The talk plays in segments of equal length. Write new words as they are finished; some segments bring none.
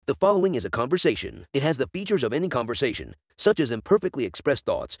The following is a conversation. It has the features of any conversation, such as imperfectly expressed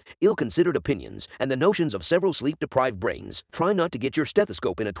thoughts, ill-considered opinions, and the notions of several sleep-deprived brains. Try not to get your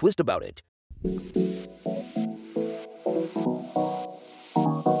stethoscope in a twist about it.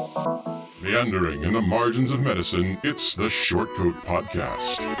 Meandering in the margins of medicine, it's the Shortcoat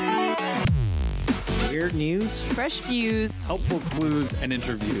Podcast. Weird news, fresh views, helpful clues, and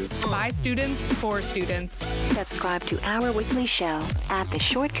interviews. By students, for students. Subscribe to our weekly show at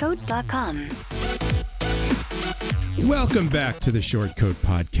theshortcoat.com. Welcome back to the Shortcoat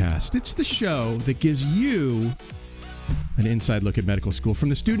Podcast. It's the show that gives you an inside look at medical school from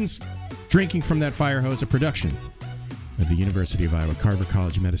the students drinking from that fire hose, a production of the University of Iowa Carver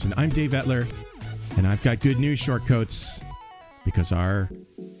College of Medicine. I'm Dave Etler, and I've got good news, Shortcoats, because our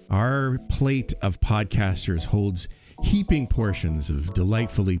plate of podcasters holds heaping portions of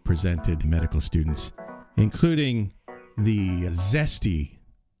delightfully presented medical students, including the zesty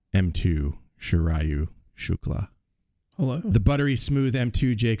M2 Shirayu Shukla. Hello. The buttery smooth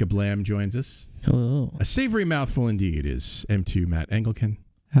M2 Jacob Lamb joins us. Hello. A savory mouthful indeed is M2 Matt Engelken.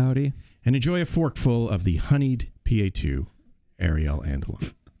 Howdy. And enjoy a forkful of the honeyed PA2 Ariel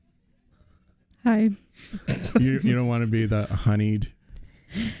Andelon. Hi. You don't want to be the honeyed.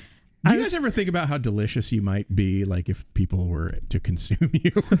 Do you guys ever think about how delicious you might be, like if people were to consume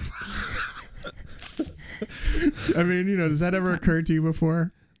you? I mean, does that ever occur to you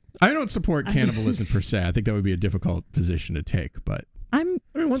before? I don't support cannibalism per se. I think that would be a difficult position to take, but I'm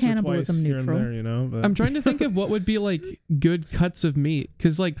once cannibalism or twice neutral. Here and there, but I'm trying to think of what would be like good cuts of meat,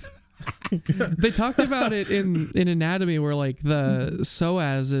 because like they talked about it in anatomy, where like the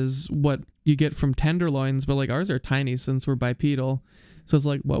psoas is what you get from tenderloins, but like ours are tiny since we're bipedal. So it's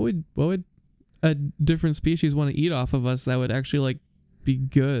like, what would a different species want to eat off of us that would actually like be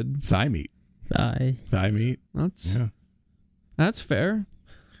good? Thigh meat. Thigh meat. That's fair.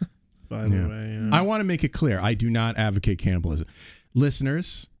 by the way, I want to make it clear, I do not advocate cannibalism.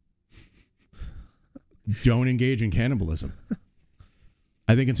 Listeners, don't engage in cannibalism.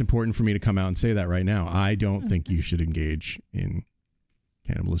 I think it's important for me to come out and say that right now. I don't think you should engage in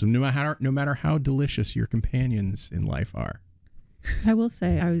cannibalism, no matter how delicious your companions in life are. I will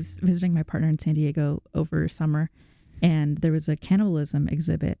say, I was visiting my partner in San Diego over summer, and there was a cannibalism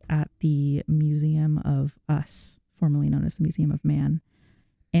exhibit at the Museum of Us, formerly known as the Museum of Man.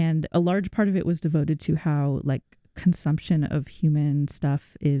 And a large part of it was devoted to how like consumption of human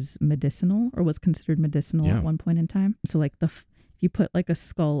stuff is medicinal, or was considered medicinal at one point in time. So like if you put like a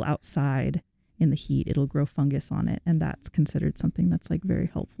skull outside in the heat, it'll grow fungus on it. And that's considered something that's like very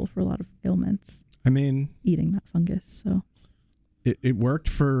helpful for a lot of ailments. I mean, eating that fungus. So it worked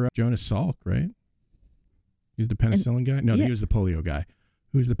for Jonas Salk, right? He's the penicillin guy? No, he was the polio guy.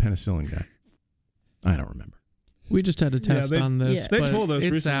 Who's the penicillin guy? I don't remember. We just had a test on this. They but told us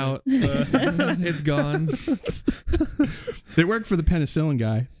it's recently. out. It's gone. It worked for the penicillin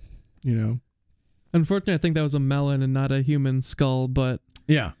guy, Unfortunately, I think that was a melon and not a human skull, but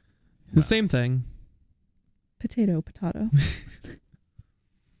yeah, the same thing. Potato.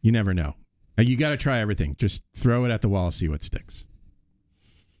 You never know. You got to try everything. Just throw it at the wall, see what sticks.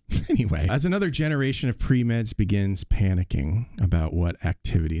 Anyway, as another generation of pre-meds begins panicking about what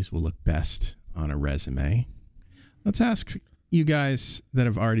activities will look best on a resume, let's ask you guys that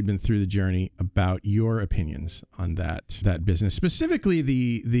have already been through the journey about your opinions on that business. Specifically,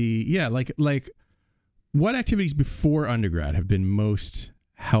 like what activities before undergrad have been most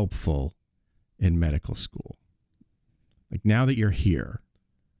helpful in medical school? Like now that you're here.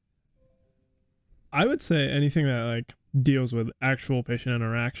 I would say anything that like deals with actual patient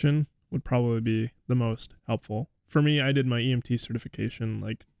interaction would probably be the most helpful. For me, I did my EMT certification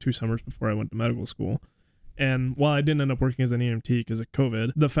like 2 summers before I went to medical school. And while I didn't end up working as an EMT because of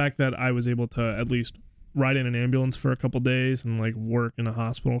COVID, the fact that I was able to at least ride in an ambulance for a couple days and like work in a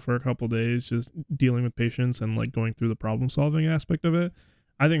hospital for a couple days, just dealing with patients and like going through the problem solving aspect of it,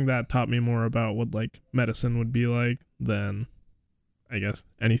 I think that taught me more about what like medicine would be like than, I guess,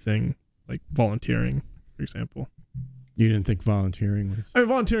 anything like volunteering, for example. You didn't think volunteering was? I mean,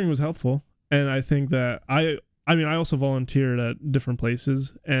 volunteering was helpful. And I think that I also volunteered at different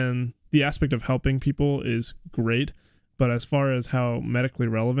places, and the aspect of helping people is great. But as far as how medically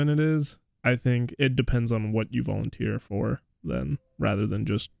relevant it is, I think it depends on what you volunteer for then, rather than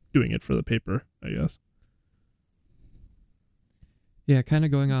just doing it for the paper, I guess. Yeah, kind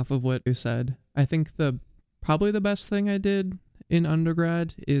of going off of what you said, I think probably the best thing I did in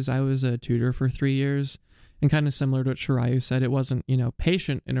undergrad is I was a tutor for 3 years, and kind of similar to what Shirayu said, it wasn't,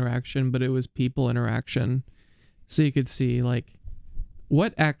 patient interaction, but it was people interaction. So you could see like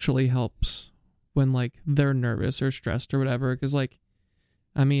what actually helps when like they're nervous or stressed or whatever. Because like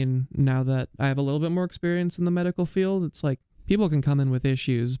I mean, now that I have a little bit more experience in the medical field, it's like people can come in with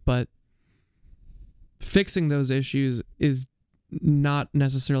issues, but fixing those issues is not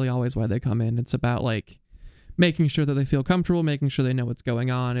necessarily always why they come in. It's about like making sure that they feel comfortable, making sure they know what's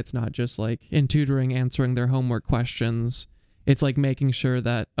going on. It's not just like in tutoring answering their homework questions. It's like making sure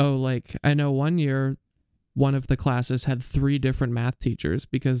that, oh, like I know one year one of the classes had 3 different math teachers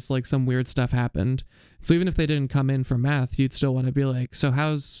because like some weird stuff happened. So even if they didn't come in for math, you'd still want to be like, so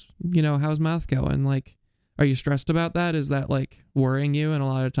how's math going? Like, are you stressed about that? Is that like worrying you? And a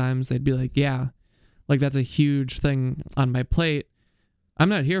lot of times they'd be like, yeah, like that's a huge thing on my plate. I'm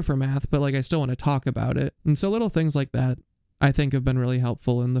not here for math, but like I still want to talk about it. And so little things like that I think have been really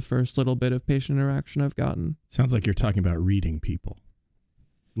helpful in the first little bit of patient interaction I've gotten. Sounds like you're talking about reading people,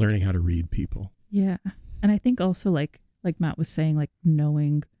 learning how to read people. Yeah. And I think also like Matt was saying, like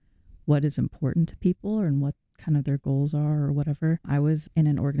knowing what is important to people and what kind of their goals are or whatever. I was in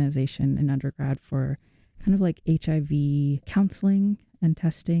an organization in undergrad for kind of like HIV counseling and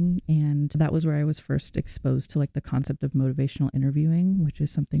testing. And that was where I was first exposed to like the concept of motivational interviewing, which is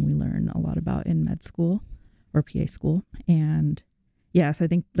something we learn a lot about in med school or PA school. And yeah, so I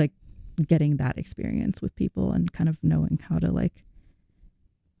think like getting that experience with people and kind of knowing how to like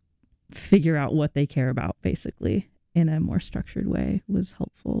figure out what they care about basically in a more structured way was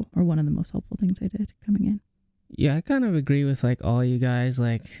helpful, or one of the most helpful things I did coming in. Yeah, I kind of agree with like all you guys.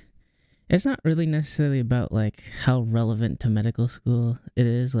 Like, it's not really necessarily about like how relevant to medical school it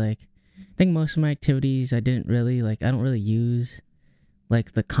is. Like, I think most of my activities I don't really use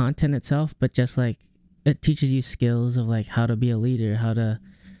like the content itself, but just like it teaches you skills of like how to be a leader, how to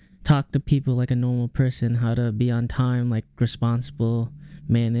talk to people like a normal person, how to be on time, like responsible,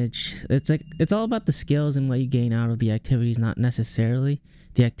 manage. It's like it's all about the skills and what you gain out of the activities, not necessarily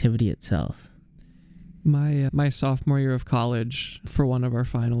the activity itself. My sophomore year of college, for one of our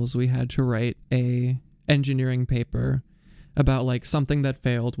finals, we had to write a engineering paper about like something that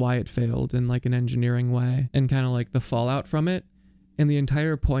failed, why it failed in like an engineering way, and kind of like the fallout from it. And the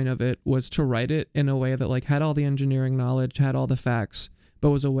entire point of it was to write it in a way that like had all the engineering knowledge, had all the facts,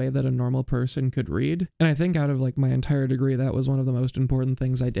 but was a way that a normal person could read. And I think out of like my entire degree, that was one of the most important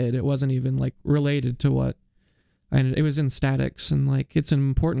things I did. It wasn't even like related to what, and it was in statics, and like it's an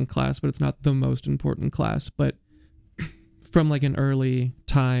important class, but it's not the most important class. But from like an early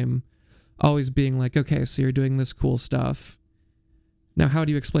time, always being like, okay, so you're doing this cool stuff. Now, how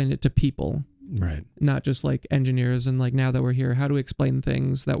do you explain it to people? Right. Not just like engineers. And like now that we're here, how do we explain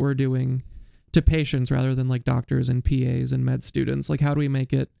things that we're doing to patients rather than like doctors and PAs and med students? Like, how do we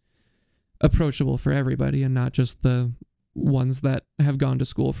make it approachable for everybody and not just the ones that have gone to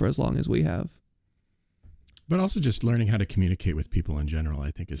school for as long as we have? But also just learning how to communicate with people in general,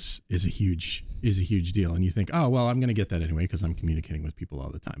 I think is a huge deal. And you think, oh, well, I'm going to get that anyway because I'm communicating with people all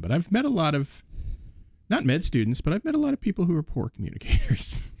the time. But I've met a lot of, not med students, but I've met a lot of people who are poor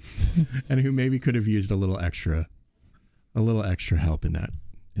communicators and who maybe could have used a little extra help in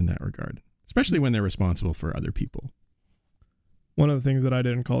that regard, especially when they're responsible for other people. One of the things that I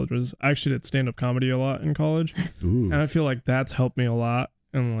did in college was I actually did stand-up comedy a lot in college. Ooh. And I feel like that's helped me a lot.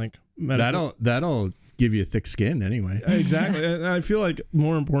 And like that'll give you thick skin anyway. Exactly. And I feel like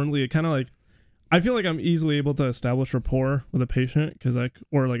more importantly, it kind of like, I feel like I'm easily able to establish rapport with a patient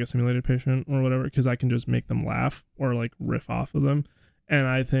or like a simulated patient or whatever, because I can just make them laugh or like riff off of them. And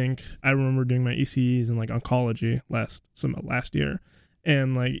I think I remember doing my ECEs and like oncology last year.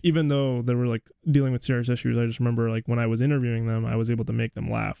 And like, even though they were like dealing with serious issues, I just remember like when I was interviewing them, I was able to make them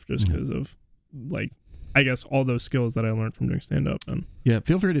laugh just because of like, I guess all those skills that I learned from doing stand up. And yeah,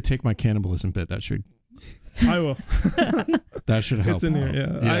 feel free to take my cannibalism bit. I will. That should help. It's in here.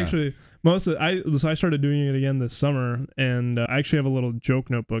 Yeah. I actually, so I started doing it again this summer, and I actually have a little joke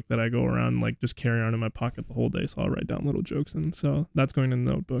notebook that I go around like just carry around in my pocket the whole day. So I'll write down little jokes, and so that's going in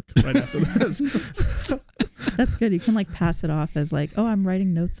the notebook right after this. That's good. You can like pass it off as like, oh, I'm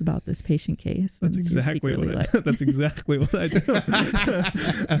writing notes about this patient case. That's exactly that's exactly what I do.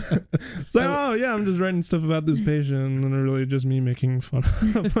 It's like, oh yeah, I'm just writing stuff about this patient, and really just me making fun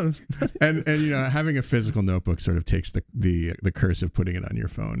of somebody. And you know, having a physical notebook sort of takes the curse of putting it on your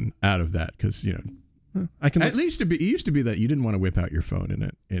phone out of that, because you know, at least it used to be that you didn't want to whip out your phone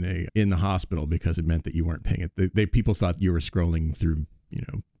in the hospital because it meant that you weren't paying it. People thought you were scrolling through, you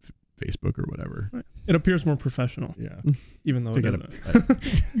know, Facebook or whatever. Right. It appears more professional. Yeah. Even though it doesn't.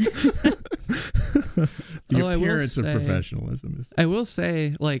 The appearance of professionalism is. I will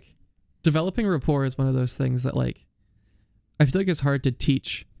say, like, developing rapport is one of those things that, like, I feel like it's hard to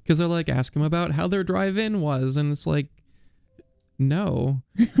teach, because they're like, ask them about how their drive-in was, and it's like, no.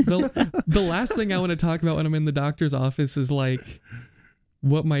 The last thing I want to talk about when I'm in the doctor's office is like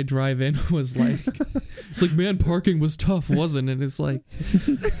what my drive-in was like. It's like, man, parking was tough, wasn't it? It's like,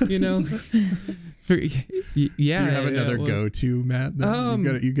 you know, yeah. Do you have another go-to, Matt?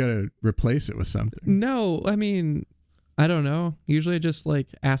 You gotta replace it with something. No, I mean, I don't know. Usually I just like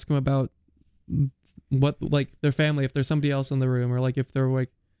ask them about what, like, their family, if there's somebody else in the room, or like if they're like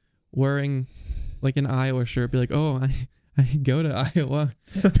wearing like an Iowa shirt, be like, oh, I go to Iowa.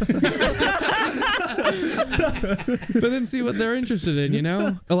 But then see what they're interested in, you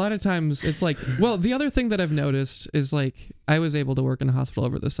know? A lot of times it's like, well, the other thing that I've noticed is like, I was able to work in a hospital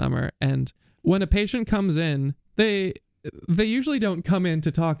over the summer, and when a patient comes in, they usually don't come in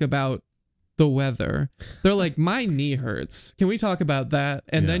to talk about the weather. They're like, my knee hurts. Can we talk about that?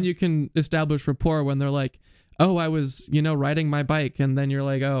 And then you can establish rapport when they're like, oh, I was, riding my bike. And then you're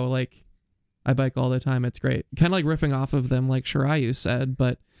like, oh, like, I bike all the time. It's great. Kind of like riffing off of them, like Shirayu said,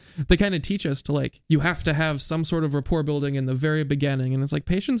 but they kind of teach us to like, you have to have some sort of rapport building in the very beginning. And it's like,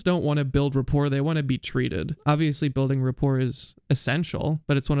 patients don't want to build rapport. They want to be treated. Obviously, building rapport is essential,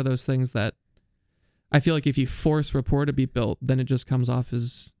 but it's one of those things that I feel like if you force rapport to be built, then it just comes off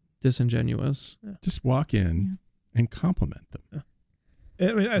as disingenuous. Just walk in and compliment them.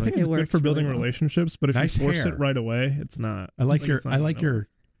 I mean, I think it's good for building relationships, but if nice you force hair. it right away, it's not. I like your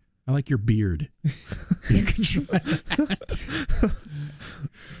beard. You can try that.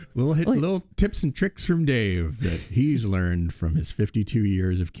 Little tips and tricks from Dave that he's learned from his 52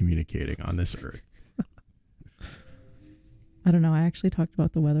 years of communicating on this earth. I don't know. I actually talked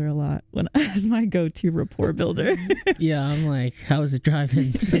about the weather a lot as my go-to rapport builder. Yeah, I'm like, how was it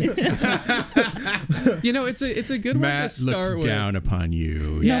driving? It's a good one to Matt start looks with. down upon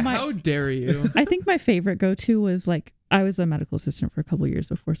you. Yeah, how dare you? I think my favorite go-to was like, I was a medical assistant for a couple of years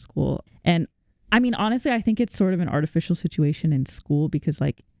before school. And I mean, honestly, I think it's sort of an artificial situation in school because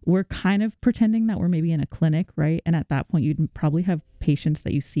like we're kind of pretending that we're maybe in a clinic, right? And at that point, you'd probably have patients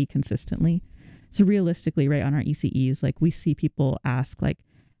that you see consistently. So realistically, right, on our ECEs, like we see people ask like,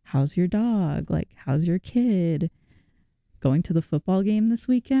 how's your dog? Like, how's your kid? Going to the football game this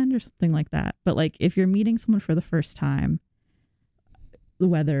weekend or something like that. But like if you're meeting someone for the first time, the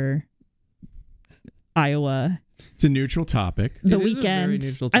weather, Iowa. It's a neutral topic. The weekend.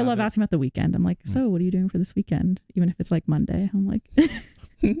 I love asking about the weekend. I'm like, so what are you doing for this weekend? Even if it's like Monday. I'm like,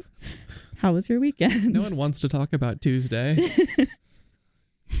 how was your weekend? No one wants to talk about Tuesday.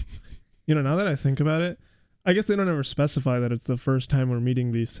 Now that I think about it, I guess they don't ever specify that it's the first time we're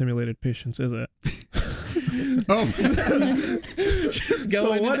meeting these simulated patients, is it? Oh, just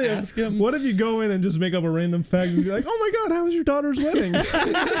go in and ask them. What if you go in and just make up a random fact and be like, oh my God, how was your daughter's wedding?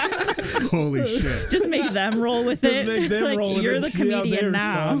 Holy shit. Just make them roll with it. Make them like, roll with you're it. the comedian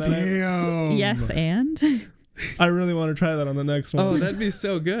now. Damn. Yes, and? I really want to try that on the next one. Oh, that'd be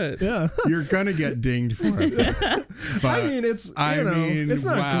so good. Yeah. You're going to get dinged for it. But I mean, it's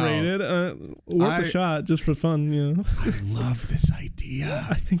not wow. graded. Worth a shot just for fun, I love this idea.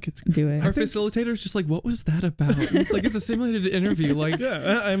 I think it's do it. Our facilitator's just like, what was that about? It's like, it's a simulated interview. Like,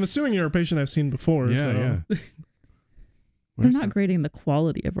 yeah, I'm assuming you're a patient I've seen before. Yeah. They're not grading the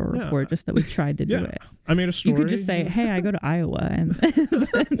quality of a report, just that we tried to do it. I made a story. You could just say, hey, I go to Iowa, and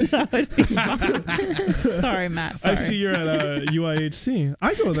that would be fine. Sorry, Matt. Sorry. I see you're at UIHC.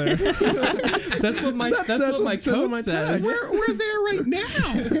 I go there. That's what my coach says. We're there right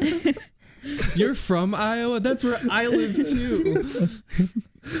now. You're from Iowa? That's where I live too.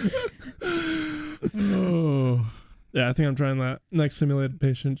 Oh. Yeah, I think I'm trying that. Next simulated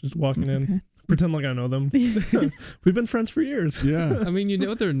patient, just walking in. Pretend like I know them. We've been friends for years. Yeah. I mean, you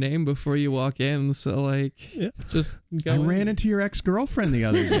know their name before you walk in, so like, just go. I ran into your ex-girlfriend the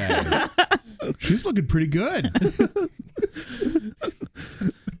other day. She's looking pretty good.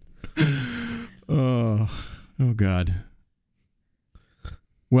 Oh God.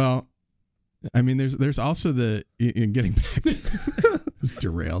 Well, I mean, there's also getting back to was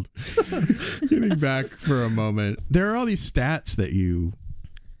derailed. Getting back for a moment, there are all these stats that you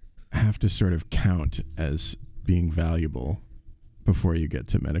have to sort of count as being valuable before you get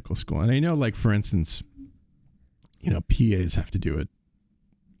to medical school. And I know, like, for instance, PAs have to do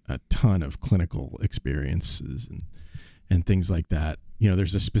a ton of clinical experiences and things like that.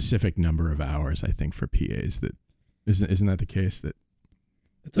 There's a specific number of hours, I think, for PAs that isn't that the case? That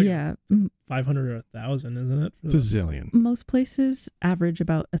it's like 500 or 1,000, isn't it? It's a zillion. Most places average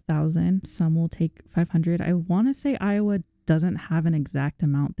about 1,000. Some will take 500. I want to say Iowa doesn't have an exact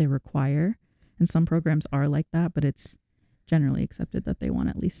amount they require, and some programs are like that, but it's generally accepted that they want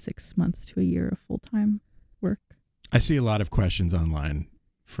at least 6 months to a year of full-time work. I see a lot of questions online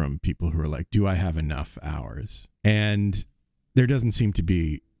from people who are like, do I have enough hours? And there doesn't seem to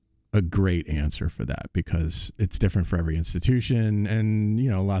be a great answer for that because it's different for every institution,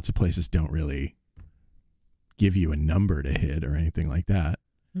 and lots of places don't really give you a number to hit or anything like that.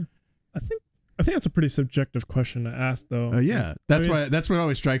 I think that's a pretty subjective question to ask, though. Yeah, that's what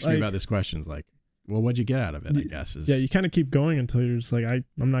always strikes me about this question is like, well, what'd you get out of it? I guess is you kind of keep going until you're just like,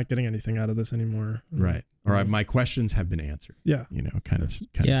 I'm not getting anything out of this anymore. Right. Or my questions have been answered. Yeah. Kind of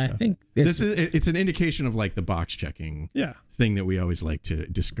stuff. I think it's an indication of like the box checking thing that we always like to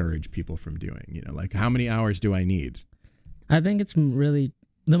discourage people from doing. Like how many hours do I need? I think it's really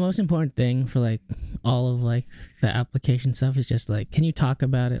the most important thing for like all of like the application stuff is just like, can you talk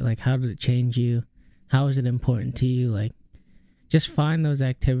about it? Like, how did it change you? How is it important to you? Like, just find those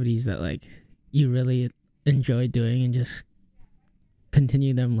activities that like you really enjoy doing and just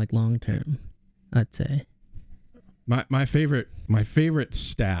continue them like long term, I'd say. My favorite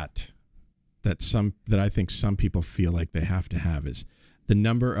stat that I think some people feel like they have to have is the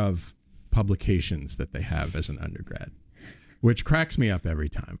number of publications that they have as an undergrad, which cracks me up every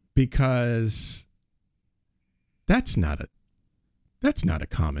time because that's not a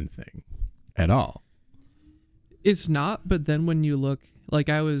common thing at all. It's not, but then when you look, like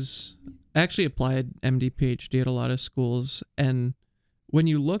I actually applied MD PhD at a lot of schools, and when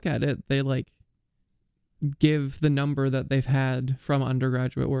you look at it, they like give the number that they've had from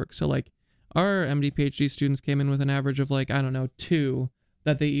undergraduate work. So like our MD PhD students came in with an average of like, I don't know, 2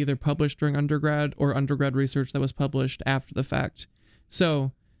 that they either published during undergrad or undergrad research that was published after the fact.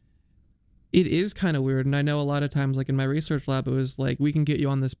 So it is kind of weird. And I know a lot of times, like in my research lab, it was like, we can get you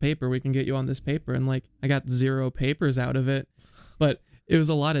on this paper. And like, I got 0 papers out of it, but it was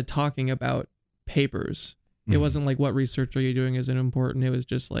a lot of talking about papers. It wasn't like, what research are you doing isn't important. It was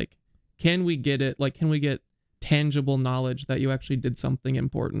just like, can we get it? Like, can we get tangible knowledge that you actually did something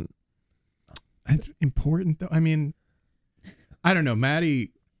important? It's important though. I mean, I don't know.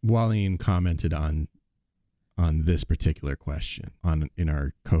 Maddie Walleen commented on this particular question in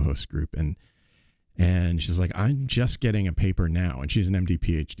our co-host group, and she's like, I'm just getting a paper now, and she's an MD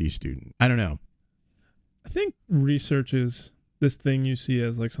PhD student. I don't know. I think research is this thing you see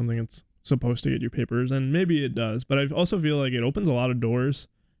as like something that's supposed to get you papers, and maybe it does, but I also feel like it opens a lot of doors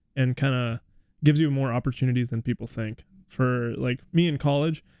and kind of gives you more opportunities than people think. For like me in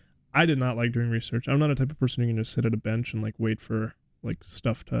college, I did not like doing research. I'm not a type of person who can just sit at a bench and like wait for like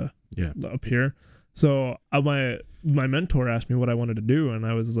stuff to appear. So my mentor asked me what I wanted to do, and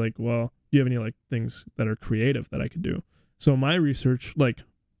I was like, well, do you have any like things that are creative that I could do? So my research, like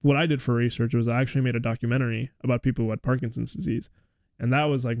what I did for research was I actually made a documentary about people who had Parkinson's disease. And that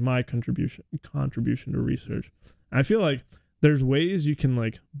was like my contribution to research. I feel like there's ways you can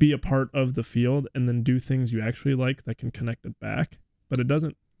like be a part of the field and then do things you actually like that can connect it back, but it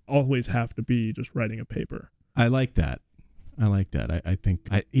doesn't always have to be just writing a paper. I like that. I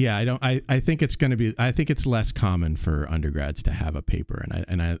think it's less common for undergrads to have a paper,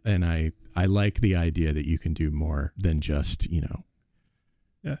 and I like the idea that you can do more than just, use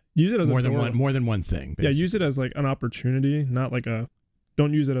it as more than one thing. Basically. Yeah, use it as like an opportunity, not like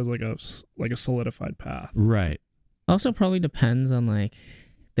don't use it as like a solidified path. Right. Also probably depends on like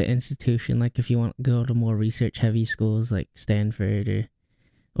the institution. Like if you want to go to more research heavy schools like Stanford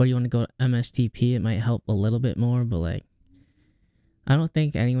or you want to go to MSTP, it might help a little bit more, but like I don't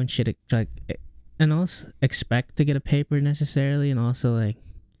think anyone should like and also expect to get a paper necessarily, and also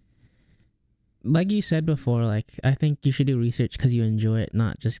like you said before, like I think you should do research because you enjoy it,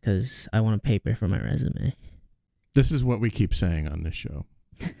 not just because I want a paper for my resume. This is what we keep saying on this show.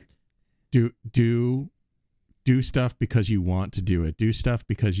 Do stuff because you want to do it. Do stuff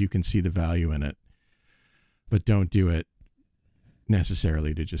because you can see the value in it. But don't do it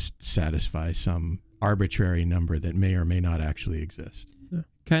necessarily to just satisfy some arbitrary number that may or may not actually exist. Yeah.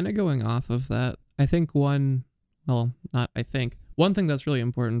 Kind of going off of that, I think one thing that's really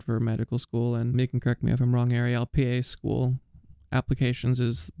important for medical school, and you can correct me if I'm wrong, Ariel, PA school applications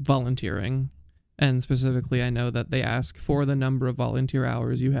is volunteering. And specifically, I know that they ask for the number of volunteer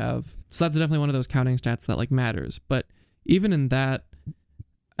hours you have. So that's definitely one of those counting stats that like matters. But even in that,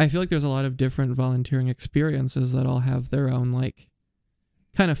 I feel like there's a lot of different volunteering experiences that all have their own like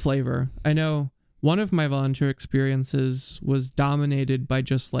kind of flavor. I know one of my volunteer experiences was dominated by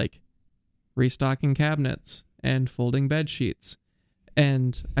just like restocking cabinets and folding bed sheets.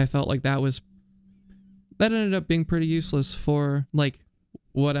 And I felt like that ended up being pretty useless for like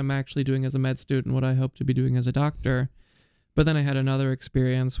what I'm actually doing as a med student, what I hope to be doing as a doctor. But then I had another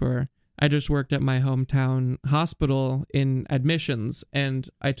experience where I just worked at my hometown hospital in admissions, and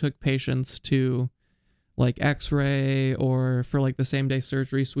I took patients to like x-ray or for like the same day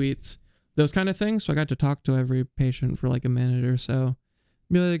surgery suites, those kind of things. So I got to talk to every patient for like a minute or so.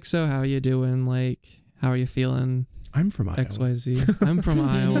 Be like, so how you doing? Like, how are you feeling? I'm from Iowa. XYZ. I'm from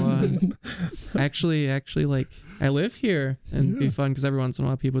Iowa. Actually, like, I live here, and it'd be fun because every once in a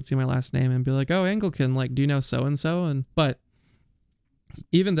while people would see my last name and be like, oh, Anglican, like, do you know so-and-so? But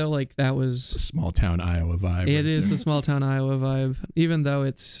even though, like, that was... Small town Iowa vibe. It is the small town Iowa vibe. Even though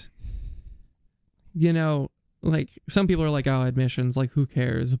it's, you know, like, some people are like, oh, admissions, like, who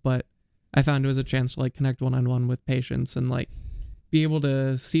cares? But I found it was a chance to, like, connect one-on-one with patients and, like, be able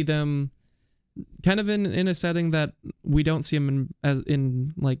to see them kind of in a setting that we don't see them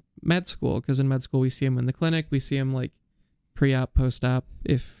in like med school, because in med school we see them in the clinic, we see them like pre-op, post-op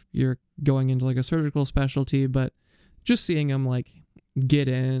if you're going into like a surgical specialty, but just seeing them like get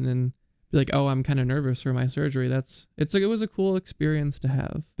in and be like, oh, I'm kind of nervous for my surgery. It was a cool experience to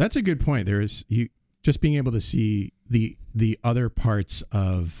have. That's a good point. There's you just being able to see the other parts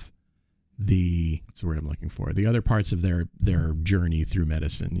of what's the word I'm looking for? The other parts of their journey through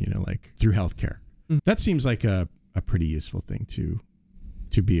medicine, you know, like through healthcare. That seems like a pretty useful thing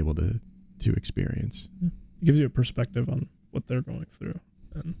to be able to experience. It gives you a perspective on what they're going through.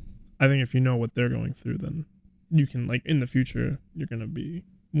 And I think if you know what they're going through, then you can, like, in the future, you're going to be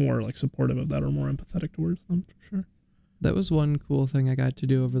more like supportive of that or more empathetic towards them, for sure. That was one cool thing I got to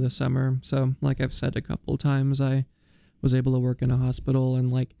do over the summer. So, like I've said a couple times, I was able to work in a hospital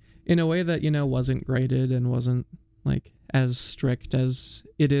and, like, in a way that, you know, wasn't graded and wasn't like as strict as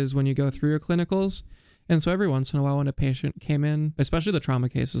it is when you go through your clinicals. And so every once in a while when a patient came in, especially the trauma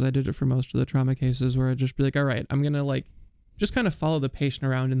cases, I did it for most of the trauma cases, where I'd just be like, all right, I'm going to like just kind of follow the patient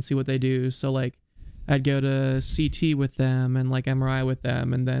around and see what they do. So like I'd go to CT with them and like MRI with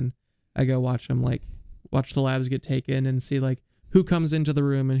them, and then I go watch the labs get taken and see like who comes into the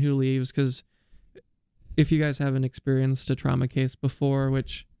room and who leaves. Because if you guys haven't experienced a trauma case before,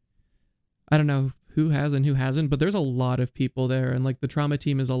 which I don't know who has and who hasn't, but there's a lot of people there, and like the trauma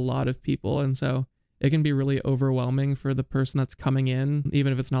team is a lot of people. And so it can be really overwhelming for the person that's coming in,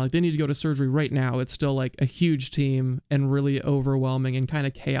 even if it's not like they need to go to surgery right now. It's still like a huge team and really overwhelming and kind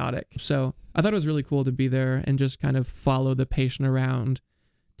of chaotic. So I thought it was really cool to be there and just kind of follow the patient around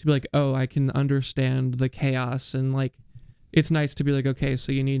to be like, oh, I can understand the chaos. And like, it's nice to be like, okay,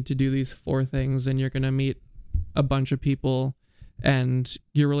 so you need to do these 4 things and you're going to meet a bunch of people, and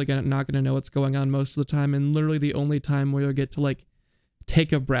you're really not going to know what's going on most of the time. And literally the only time where you'll get to like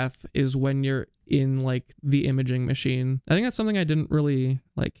take a breath is when you're in like the imaging machine. I think that's something I didn't really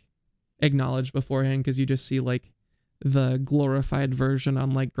like acknowledge beforehand, because you just see like the glorified version on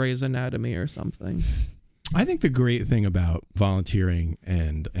like Grey's Anatomy or something. I think the great thing about volunteering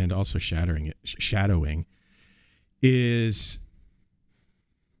and also shadowing is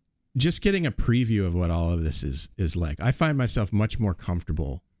just getting a preview of what all of this is like. I find myself much more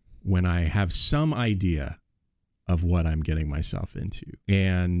comfortable when I have some idea of what I'm getting myself into.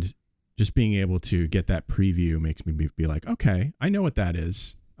 And just being able to get that preview makes me be like, okay, I know what that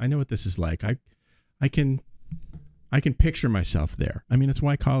is. I know what this is like. I can picture myself there. I mean, it's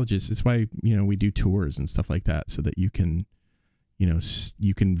why it's why, you know, we do tours and stuff like that, so that you can, you know,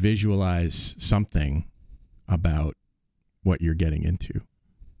 you can visualize something about what you're getting into.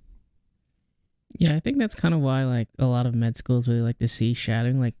 Yeah, I think that's kind of why like a lot of med schools really like to see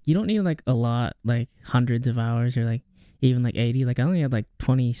shadowing. Like you don't need like a lot, like hundreds of hours or like even like 80. Like I only had like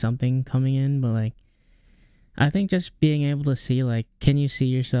 20 something coming in, but like I think just being able to see like, can you see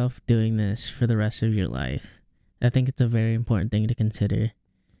yourself doing this for the rest of your life? I think it's a very important thing to consider.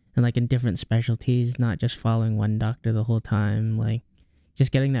 And like in different specialties, not just following one doctor the whole time, like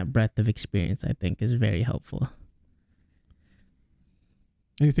just getting that breadth of experience, I think is very helpful.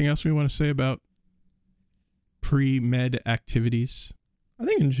 Anything else we want to say about pre-med activities? I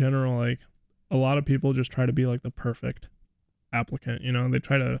think in general, like a lot of people just try to be like the perfect applicant, you know, they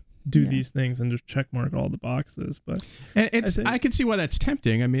try to do these things and just check mark all the boxes. But I can see why that's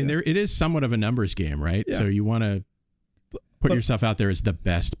tempting. I mean, it is somewhat of a numbers game, right? Yeah. So you want to put yourself out there as the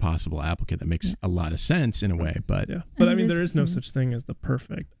best possible applicant. That makes a lot of sense in a way, but but I mean, there is no such thing as the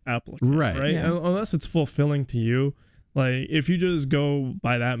perfect applicant, right? Yeah. Unless it's fulfilling to you. Like, if you just go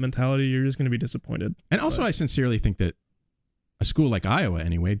by that mentality, you're just going to be disappointed. And also, I sincerely think that a school like Iowa,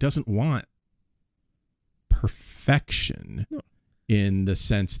 anyway, doesn't want perfection in the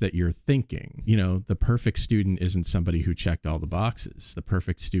sense that you're thinking. You know, the perfect student isn't somebody who checked all the boxes. The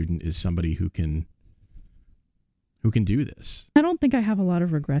perfect student is somebody who can do this. I don't think I have a lot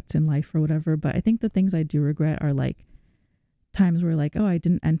of regrets in life or whatever, but I think the things I do regret are like times where like, oh, I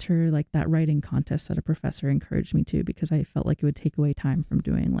didn't enter like that writing contest that a professor encouraged me to because I felt like it would take away time from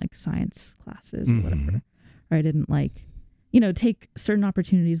doing like science classes or whatever. Or I didn't like, you know, take certain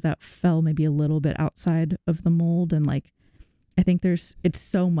opportunities that fell maybe a little bit outside of the mold and like I think it's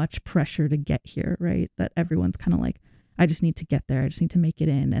so much pressure to get here, right? That everyone's kind of like, I just need to get there. I just need to make it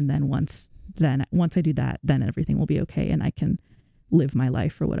in. And then once I do that, then everything will be okay. And I can live my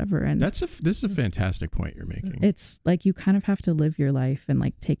life or whatever. And this is a fantastic point you're making. It's like, you kind of have to live your life and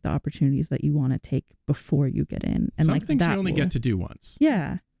like take the opportunities that you want to take before you get in. And some like things you only get to do once.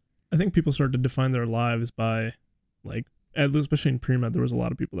 Yeah. I think people start to define their lives by, like, especially in pre-med, there was a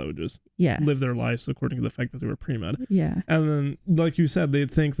lot of people that would just live their lives according to the fact that they were pre-med. Yeah. And then, like you said, they'd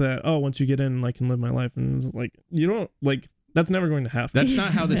think that, oh, once you get in, I can live my life. And it's like, you don't, like, that's never going to happen. That's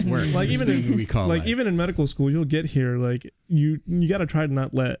not how this works. Like, even in, even in medical school, you'll get here, like, you got to try to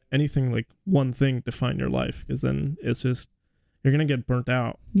not let anything, like, one thing define your life, because then it's just, you're going to get burnt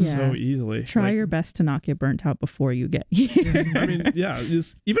out so easily. Try your best to not get burnt out before you get here. I mean, yeah,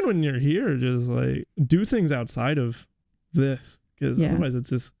 just even when you're here, just like do things outside of this, because otherwise it's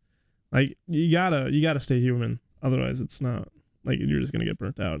just like you gotta stay human. Otherwise, it's not like you're just going to get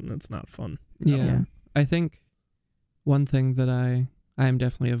burnt out, and it's not fun. Yeah. I think one thing that I am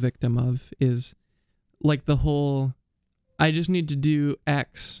definitely a victim of is like the whole, I just need to do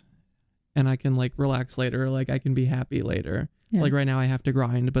X and I can like relax later, like I can be happy later. Yeah. Like right now I have to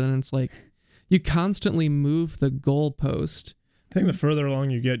grind, but then it's like you constantly move the goalpost. I think the further along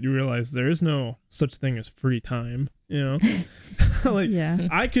you get, you realize there is no such thing as free time, you know? Like,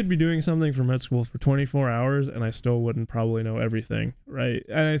 I could be doing something for med school for 24 hours and I still wouldn't probably know everything, right?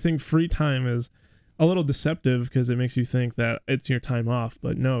 And I think free time is a little deceptive because it makes you think that it's your time off,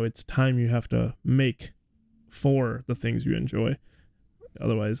 but no, it's time you have to make for the things you enjoy.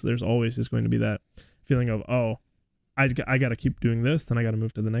 Otherwise, there's always just going to be that feeling of, oh, I got to keep doing this, then I got to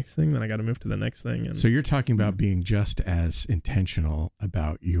move to the next thing, then I got to move to the next thing. And so you're talking about being just as intentional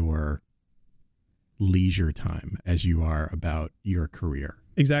about your leisure time as you are about your career.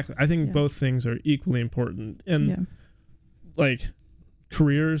 Exactly. I think both things are equally important. And like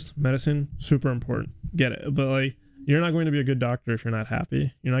careers, medicine, super important. Get it. But like, you're not going to be a good doctor if you're not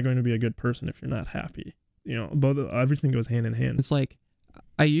happy. You're not going to be a good person if you're not happy. You know, everything goes hand in hand. It's like,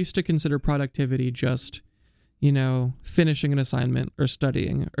 I used to consider productivity just, you know, finishing an assignment or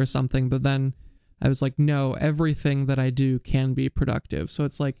studying or something. But then I was like, no, everything that I do can be productive. So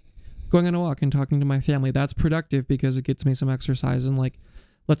it's like going on a walk and talking to my family. That's productive because it gets me some exercise and like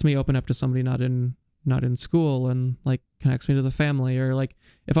lets me open up to somebody not in school and like connects me to the family. Or like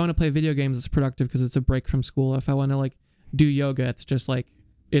if I want to play video games, it's productive because it's a break from school. If I want to like do yoga, it's just like,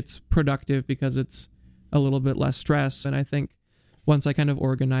 it's productive because it's a little bit less stress. And I think once I kind of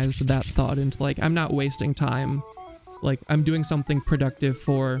organized that thought into like, I'm not wasting time, like I'm doing something productive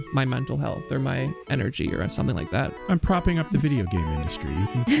for my mental health or my energy or something like that. I'm propping up the video game industry. You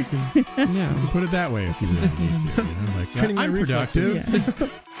can you can put it that way if you really need to. You know? Like, I'm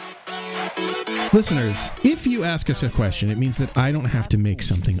productive. Listeners, if you ask us a question, it means that I don't have to make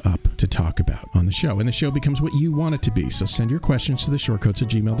something up to talk about on the show, and the show becomes what you want it to be. So send your questions to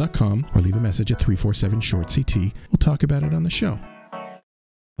theshortcoats@gmail.com or leave a message at 347-SHORT-CT. We'll talk about it on the show.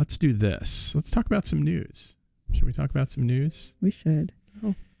 Let's do this. Let's talk about some news. Should we talk about some news? We should.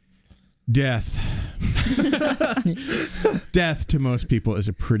 Oh. Death. Death to most people is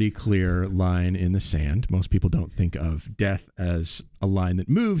a pretty clear line in the sand. Most people don't think of death as a line that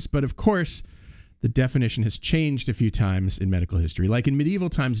moves, but of course, the definition has changed a few times in medical history. Like in medieval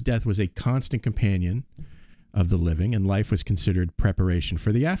times, death was a constant companion of the living, and life was considered preparation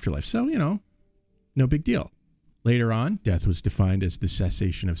for the afterlife. So, you know, no big deal. Later on, death was defined as the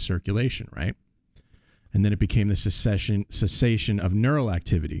cessation of circulation, right? And then it became the cessation of neural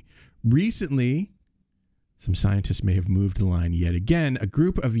activity. Recently, some scientists may have moved the line yet again. A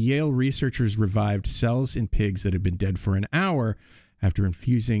group of Yale researchers revived cells in pigs that had been dead for an hour after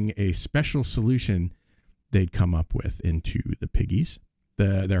infusing a special solution they'd come up with into the piggies.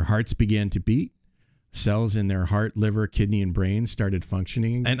 Their hearts began to beat. Cells in their heart, liver, kidney, and brain started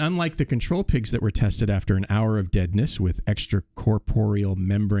functioning. And unlike the control pigs that were tested after an hour of deadness with extracorporeal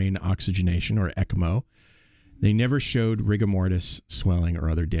membrane oxygenation, or ECMO, they never showed rigor mortis, swelling, or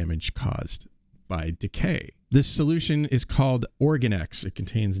other damage caused by decay. This solution is called Organex. It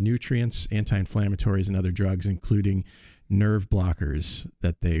contains nutrients, anti-inflammatories, and other drugs, including nerve blockers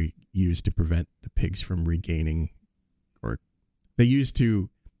that they use to prevent the pigs from regaining, or they use to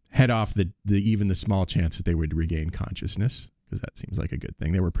head off even the small chance that they would regain consciousness, because that seems like a good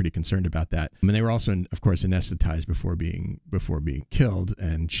thing. They were pretty concerned about that. And they were also, of course, anesthetized before being killed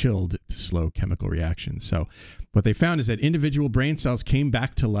and chilled to slow chemical reactions. So what they found is that individual brain cells came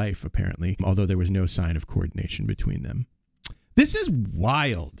back to life, apparently, although there was no sign of coordination between them. This is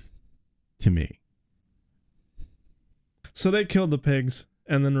wild to me. So they killed the pigs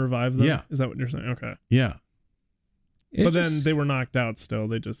and then revived them? Yeah. Is that what you're saying? Okay. Yeah. But then they were knocked out still.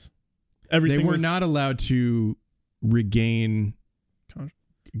 Everything They were not allowed to regain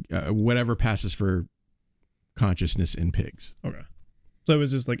whatever passes for consciousness in pigs. Okay. So it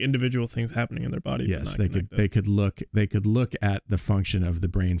was just like individual things happening in their body. Yes, they could look at the function of the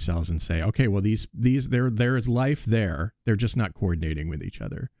brain cells and say, okay, well there is life there. They're just not coordinating with each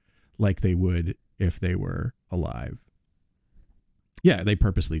other like they would if they were alive. Yeah, they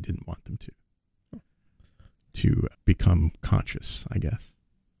purposely didn't want them to become conscious, I guess.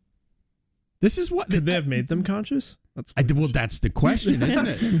 This is what could they have made them conscious? That's the question, isn't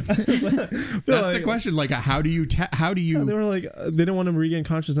it? That's the question. Like, how do you? They were like, they didn't want to regain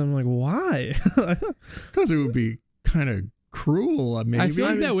consciousness. I'm like, why? Because it would be kind of cruel. Maybe I feel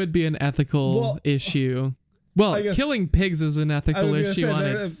like that would be an ethical issue. Well, killing pigs is an ethical issue on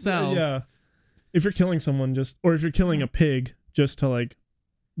itself. Yeah, if you're killing someone or if you're killing a pig just to like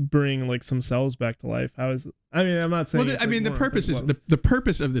bring like some cells back to life, how is? I mean, I'm not saying. Well, the purpose is the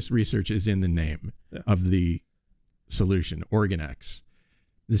purpose of this research is in the name of the solution, OrganX.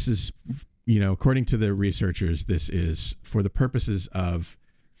 This is, according to the researchers, this is for the purposes of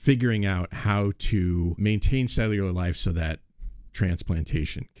figuring out how to maintain cellular life so that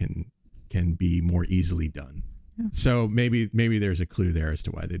transplantation can be more easily done. Yeah. So maybe there's a clue there as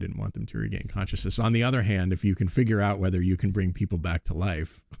to why they didn't want them to regain consciousness. On the other hand, if you can figure out whether you can bring people back to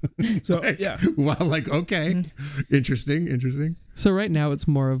life, so okay, interesting. So right now it's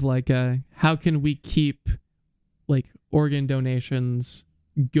more of like how can we keep like organ donations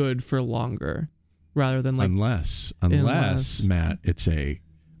good for longer rather than like unless Matt, it's a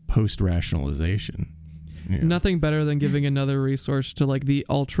post-rationalization. Yeah. Nothing better than giving another resource to like the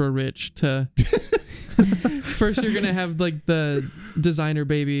ultra rich to first you're gonna have like the designer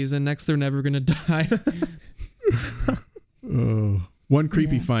babies and next they're never gonna die. One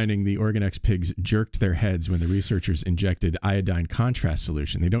creepy finding, the OrganX pigs jerked their heads when the researchers injected iodine contrast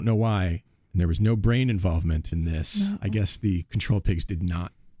solution. They don't know why. And there was no brain involvement in this. No. I guess the control pigs did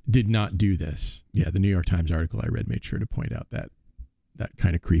not do this. Yeah, the New York Times article I read made sure to point out that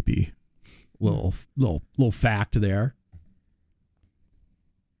kind of creepy little fact there.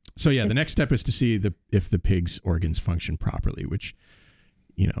 So yeah, the next step is to see if the pig's organs function properly, which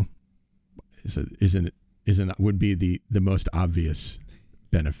would be the most obvious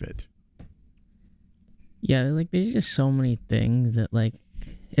benefit. Yeah, like there's just so many things that like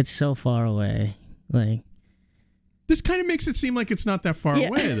it's so far away. Like this kind of makes it seem like it's not that far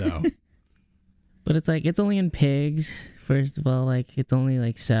away though. But it's like it's only in pigs. First of all, like it's only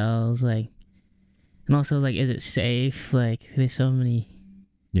like cells, like, and also like, is it safe? Like there's so many.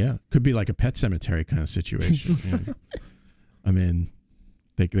 Yeah, could be like a pet cemetery kind of situation. Yeah. I mean,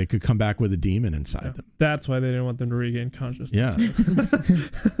 they could come back with a demon inside them. That's why they didn't want them to regain consciousness. Yeah,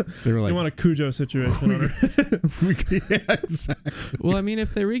 they were like, they want a Cujo situation. Yeah, exactly. Well, I mean,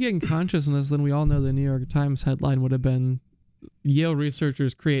 if they regain consciousness, then we all know the New York Times headline would have been Yale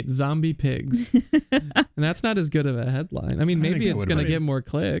researchers create zombie pigs, and that's not as good of a headline. I mean, maybe it's going to get more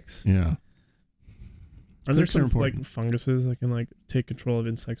clicks. Yeah. Are there some like funguses that can like take control of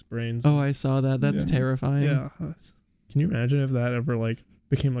insects' brains? Oh, I saw that. That's terrifying. Yeah. Can you imagine if that ever like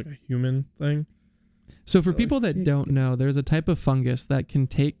became like a human thing? So for people that don't know, there's a type of fungus that can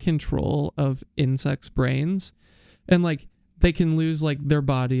take control of insects' brains, and like they can lose like their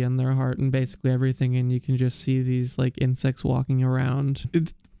body and their heart and basically everything, and you can just see these like insects walking around.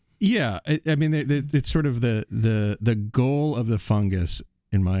 I mean, it's sort of the goal of the fungus,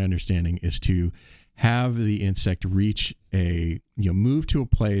 in my understanding, is to have the insect reach move to a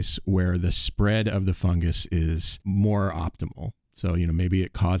place where the spread of the fungus is more optimal. So, maybe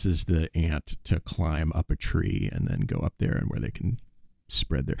it causes the ant to climb up a tree and then go up there and where they can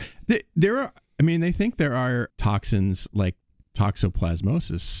spread they think there are toxins like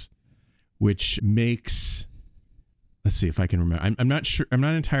toxoplasmosis, which makes, let's see if I can remember. I'm not sure. I'm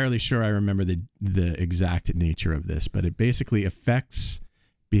not entirely sure I remember the exact nature of this, but it basically affects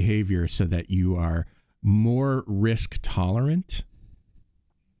behavior so that you are more risk tolerant,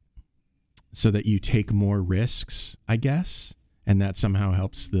 so that you take more risks, I guess, and that somehow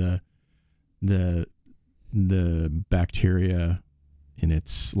helps the bacteria in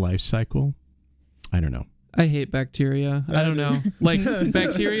its life cycle. I don't know. I hate bacteria. I don't know. Like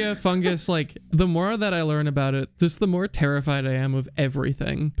bacteria, fungus, like the more that I learn about it, just the more terrified I am of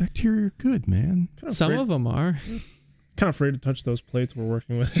everything. Bacteria are good, man. Some of them are. kind of afraid to touch those plates we're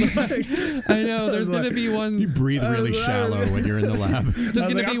working with. I know there's gonna be one. You breathe really shallow when you're in the lab. There's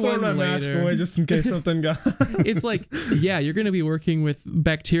gonna be one my mask later. away just in case something got. It's like, yeah, you're gonna be working with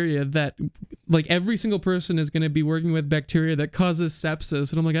bacteria that, like, every single person is gonna be working with bacteria that causes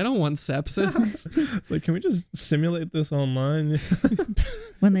sepsis, and I'm like, I don't want sepsis. It's like, can we just simulate this online?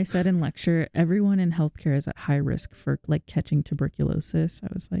 When they said in lecture, everyone in healthcare is at high risk for like catching tuberculosis, I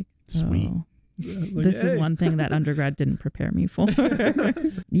was like, Sweet. oh, Like, this is hey. one thing that undergrad didn't prepare me for.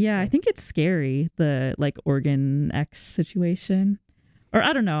 Yeah, I think it's scary, the like organ X situation. Or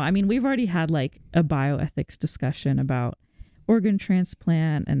I don't know. I mean, we've already had like a bioethics discussion about organ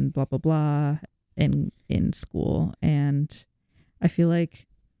transplant and blah, blah, blah in school. And I feel like,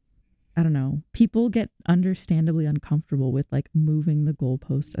 I don't know, people get understandably uncomfortable with like moving the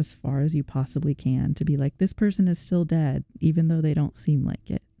goalposts as far as you possibly can to be like, this person is still dead, even though they don't seem like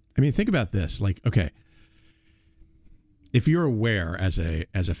it. I mean, think about this. Like, okay, if you're aware as a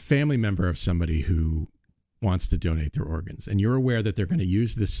family member of somebody who wants to donate their organs, and you're aware that they're going to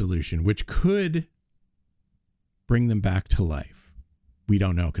use this solution, which could bring them back to life, we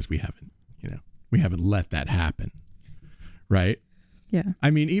don't know because we haven't let that happen, right? Yeah.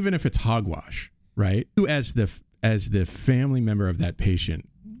 I mean, even if it's hogwash, right? You as the family member of that patient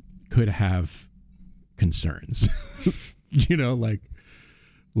could have concerns,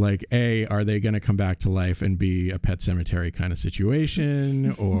 like A, are they going to come back to life and be a Pet Cemetery kind of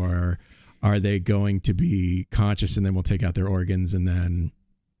situation, or are they going to be conscious and then we'll take out their organs and then,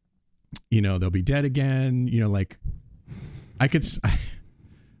 they'll be dead again? Like I could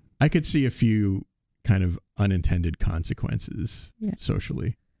see a few kind of unintended consequences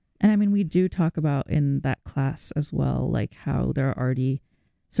socially. And I mean, we do talk about in that class as well, like how there are already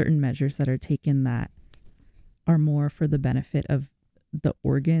certain measures that are taken that are more for the benefit of the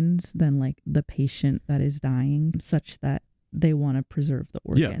organs than like the patient that is dying, such that they want to preserve the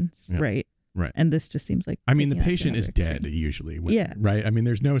organs, right? Right. And this just seems like, I mean, the patient is dead usually. Right. I mean,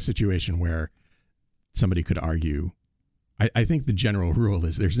 there's no situation where somebody could argue. I think the general rule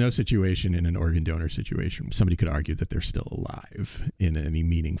is there's no situation in an organ donor situation somebody could argue that they're still alive in any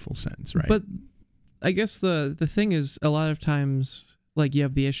meaningful sense, right? But I guess the thing is, a lot of times, like, you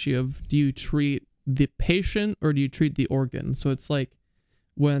have the issue of, do you treat the patient or do you treat the organ? So it's like,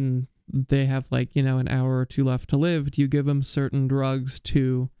 when they have like, an hour or two left to live, do you give them certain drugs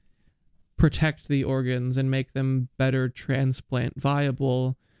to protect the organs and make them better transplant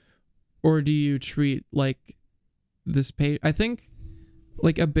viable? Or do you treat like this I think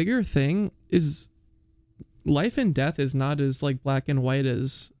like a bigger thing is life and death is not as like black and white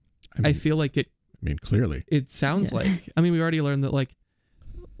as I feel like it. I mean, clearly it sounds like. I mean, we already learned that like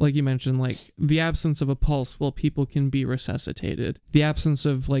you mentioned, like the absence of a pulse, well, people can be resuscitated. The absence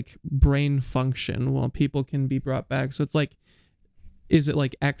of like brain function, well, people can be brought back. So it's like, is it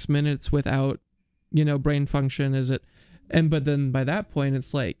like X minutes without, brain function? Is it? But then by that point,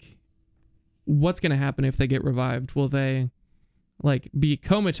 it's like, what's going to happen if they get revived? Will they like be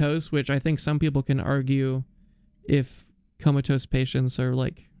comatose, which I think some people can argue if comatose patients are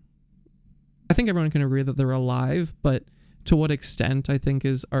like, I think everyone can agree that they're alive, but to what extent I think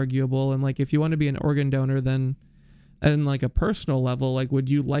is arguable. And like, if you want to be an organ donor, then and like a personal level, like, would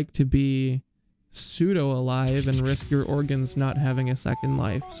you like to be pseudo alive and risk your organs not having a second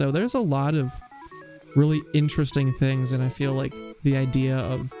life? So there's a lot of really interesting things. And I feel like the idea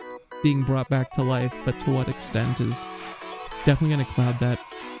of being brought back to life, but to what extent, is definitely going to cloud that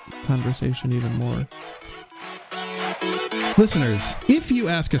conversation even more. Listeners, if you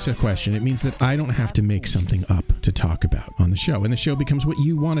ask us a question, it means that I don't have to make something up to talk about on the show, and the show becomes what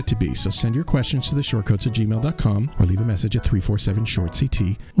you want it to be. So send your questions to theshortcoats@gmail.com or leave a message at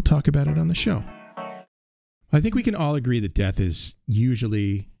 347-SHORT-CT. We'll talk about it on the show. I think we can all agree that death is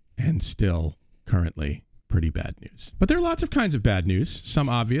usually and still currently pretty bad news. But there are lots of kinds of bad news, some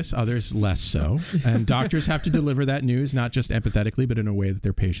obvious, others less so. And doctors have to deliver that news, not just empathetically, but in a way that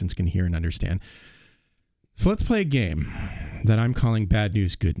their patients can hear and understand. So let's play a game that I'm calling Bad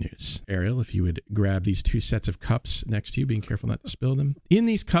News, Good News. Ariel, if you would grab these two sets of cups next to you, being careful not to spill them. In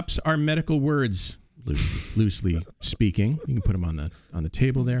these cups are medical words, loosely speaking. You can put them on the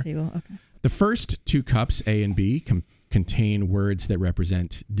table there. Okay. The first two cups, A and B, contain words that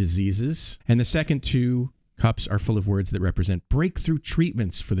represent diseases. And the second two cups are full of words that represent breakthrough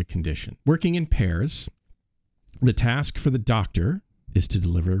treatments for the condition. Working in pairs, the task for the doctor is to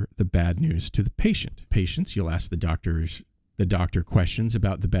deliver the bad news to the patient. Patients, you'll ask the doctor questions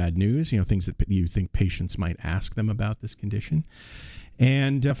about the bad news, things that you think patients might ask them about this condition.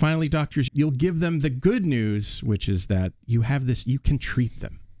 And finally, doctors, you'll give them the good news, which is that you can treat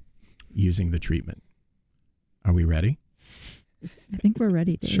them using the treatment. Are we ready? I think we're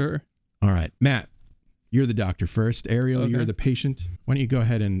ready, Dave. Sure. All right, Matt, you're the doctor first. Ariel, Okay. you're the patient. Why don't you go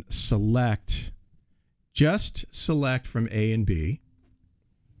ahead and just select from A and B.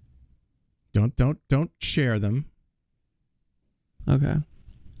 Don't share them. Okay.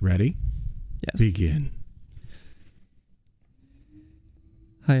 Ready? Yes. Begin.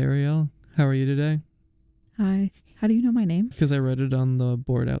 Hi, Ariel. How are you today? Hi. How do you know my name? Because I read it on the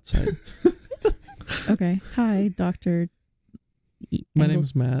board outside. Okay. Hi, Dr. My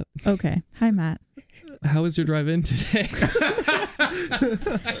name's Matt. Okay. Hi, Matt. How was your drive in today?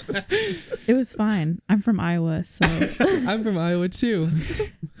 It was fine. I'm from Iowa, so I'm from Iowa too.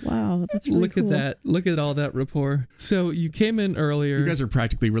 wow, that's really Look cool. at that. Look at all that rapport. So you came in earlier. You guys are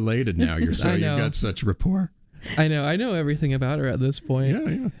practically related now. You've got such rapport. I know everything about her at this point.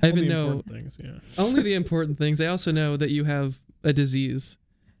 Yeah. I All even the know important things, yeah. only the important things. I also know that you have a disease.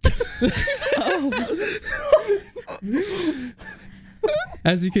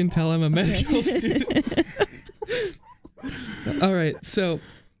 As you can tell, I'm a medical student. All right, so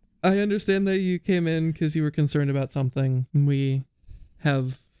I understand that you came in because you were concerned about something. We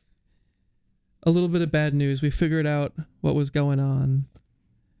have a little bit of bad news. We figured out what was going on.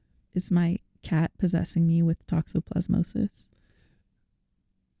 Is my cat possessing me with toxoplasmosis?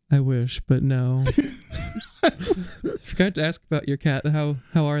 I wish, but no. Forgot to ask about your cat. How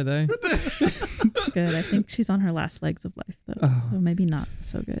are they? Good. I think she's on her last legs of life, though, so maybe not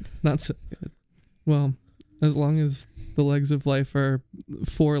so good. Not so good. Well, as long as the legs of life are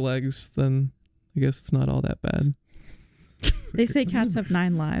 4 legs, then I guess it's not all that bad. They say cats have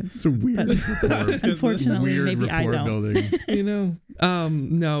 9 lives. It's a weird rapport. Unfortunately, weird maybe I rapport don't.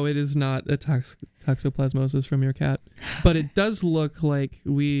 building. No, it is not a toxoplasmosis from your cat, but it does look like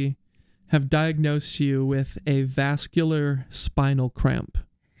we have diagnosed you with a vascular spinal cramp.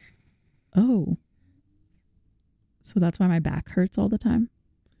 Oh. So that's why my back hurts all the time?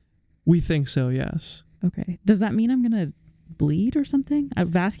 We think so, yes. Okay. Does that mean I'm going to bleed or something?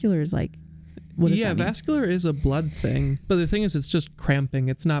 Vascular is like, what does that mean? Vascular is a blood thing, but the thing is it's just cramping.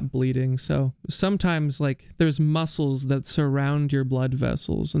 It's not bleeding. So sometimes there's muscles that surround your blood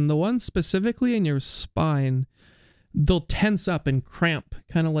vessels, and the ones specifically in your spine, they'll tense up and cramp,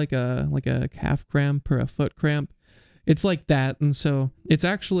 kind of like a calf cramp or a foot cramp. It's like that, and so it's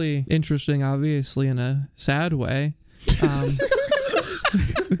actually interesting, obviously in a sad way.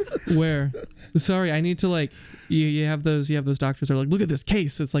 Where, sorry, I need to you have those doctors that are like, look at this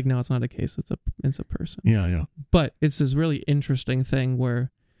case. It's like, no, it's not a case. It's a person. Yeah. But it's this really interesting thing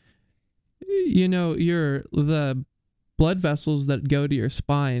where, the blood vessels that go to your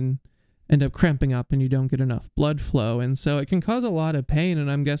spine end up cramping up and you don't get enough blood flow. And so it can cause a lot of pain. And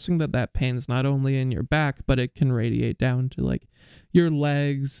I'm guessing that pain's not only in your back, but it can radiate down to your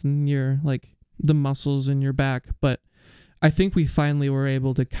legs and your the muscles in your back. But I think we finally were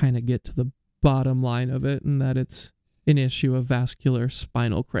able to kind of get to the bottom line of it, and that it's an issue of vascular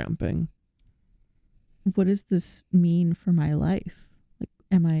spinal cramping. What does this mean for my life?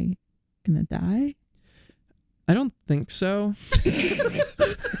 Am I going to die? I don't think so.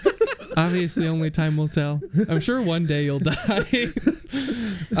 Obviously, only time will tell. I'm sure one day you'll die.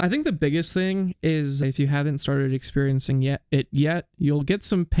 I think the biggest thing is if you haven't started experiencing it yet, you'll get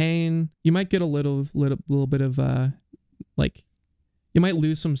some pain. You might get a little bit of you might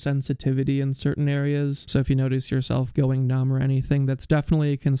lose some sensitivity in certain areas. So if you notice yourself going numb or anything, that's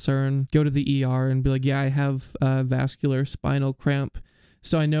definitely a concern. Go to the ER and be like, yeah, I have vascular spinal cramp.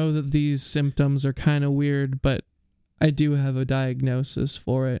 So I know that these symptoms are kind of weird, but I do have a diagnosis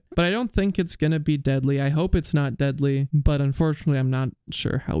for it. But I don't think it's going to be deadly. I hope it's not deadly, but unfortunately, I'm not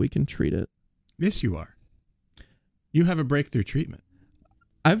sure how we can treat it. Yes, you are. You have a breakthrough treatment.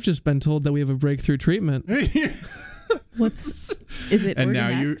 I've just been told that we have a breakthrough treatment. Is it? And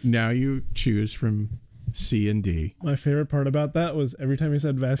now you choose from C and D. My favorite part about that was every time he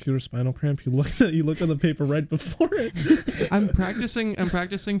said vascular spinal cramp, you looked at the paper right before it. I'm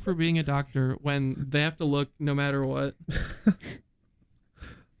practicing for being a doctor when they have to look no matter what.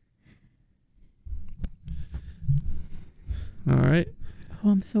 All right. Oh,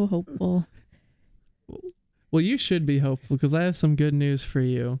 I'm so hopeful. Well, you should be hopeful because I have some good news for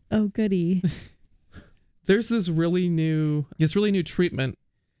you. Oh, goody. There's this really new treatment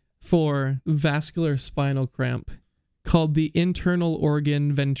for vascular spinal cramp called the internal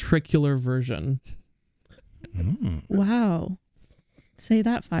organ ventricular version. Wow. Say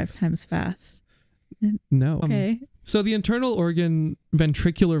that 5 times fast. No. Okay. So the internal organ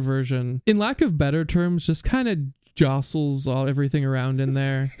ventricular version, in lack of better terms, just kind of jostles everything around in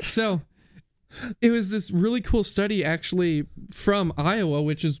there. So it was this really cool study actually from Iowa,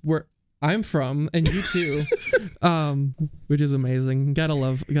 which is where I'm from, and you too, which is amazing. Gotta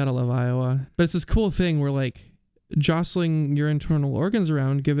love Iowa. But it's this cool thing where like jostling your internal organs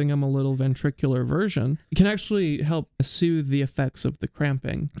around, giving them a little ventricular version, can actually help soothe the effects of the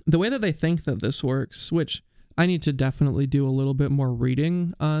cramping. The way that they think that this works, which I need to definitely do a little bit more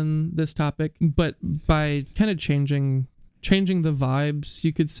reading on this topic, but by kind of changing the vibes,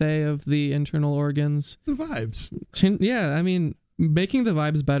 you could say, of the internal organs. The vibes. Yeah, I mean, making the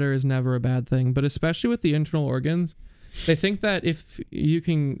vibes better is never a bad thing, but especially with the internal organs, they think that if you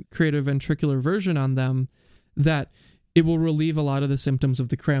can create a ventricular version on them, that it will relieve a lot of the symptoms of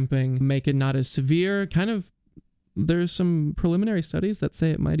the cramping, make it not as severe. Kind of, there's some preliminary studies that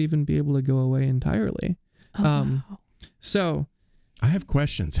say it might even be able to go away entirely. Wow. So I have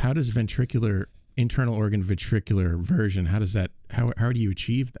questions. How does internal organ ventricular version, how do you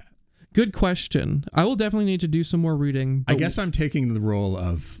achieve that? Good question. I will definitely need to do some more reading. I guess I'm taking the role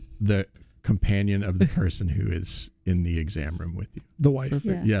of the companion of the person who is in the exam room with you. The wife.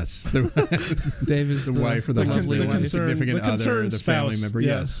 Yeah. Yes. Dave is the wife or the lovely husband, wife. the significant the other, concerned the family spouse. member.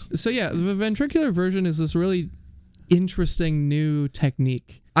 Yes. Yes. So yeah, the ventricular version is this really interesting new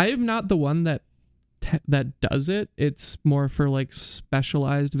technique. I am not the one that does it. It's more for like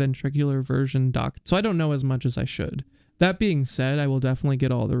specialized ventricular version doc. So I don't know as much as I should. That being said, I will definitely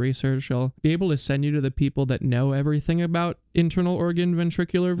get all the research. I'll be able to send you to the people that know everything about internal organ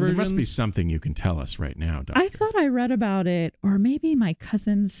ventricular versions. There must be something you can tell us right now, Doctor. I thought I read about it, or maybe my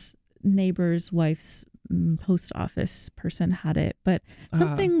cousin's neighbor's wife's post office person had it, but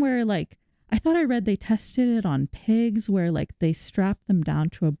something where like, I thought I read they tested it on pigs where like they strap them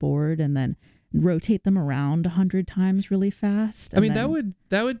down to a board and then rotate them around 100 times really fast. I mean, that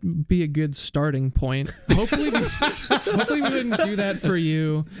would be a good starting point. Hopefully we wouldn't do that for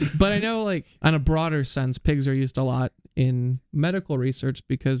you. But I know, like, on a broader sense, pigs are used a lot in medical research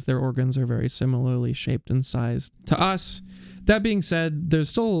because their organs are very similarly shaped and sized to us. That being said, there's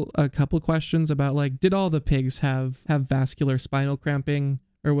still a couple questions about, like, did all the pigs have vascular spinal cramping,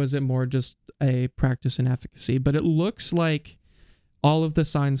 or was it more just a practice in efficacy? But it looks like all of the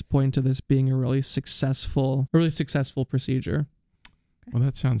signs point to this being a really successful procedure. Well,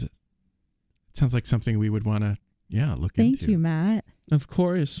 that sounds like something we would want to, look into. Thank you, Matt. Of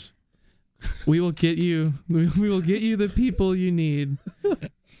course. We will get you the people you need. Oh,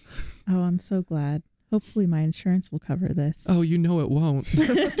 I'm so glad. Hopefully my insurance will cover this. Oh, you know it won't.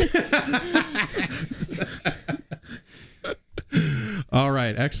 All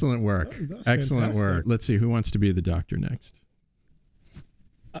right. Excellent work. Excellent work. Let's see. Who wants to be the doctor next?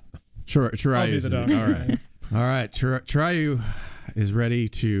 Chirayu is the doctor. All right. All right. Chirayu is ready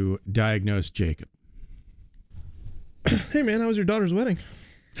to diagnose Jacob. Hey, man, how was your daughter's wedding?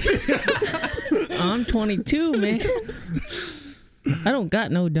 I'm 22, man. I don't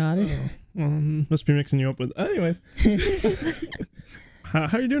got no daughter. Well, must be mixing you up with... Anyways. How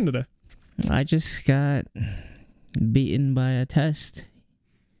are you doing today? I just got beaten by a test.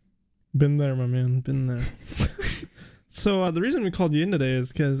 Been there, my man. Been there. So the reason we called you in today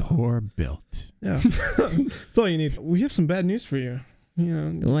is because... Poor built. Yeah. That's all you need. We have some bad news for you.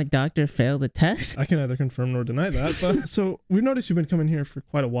 My doctor failed the test? I can neither confirm nor deny that. But so we've noticed you've been coming here for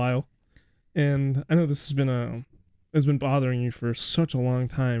quite a while. And I know this has been bothering you for such a long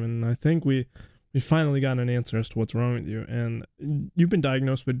time. And I think we finally got an answer as to what's wrong with you. And you've been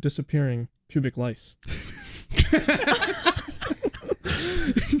diagnosed with disappearing pubic lice.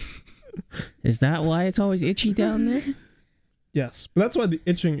 Is that why it's always itchy down there? Yes, but that's why the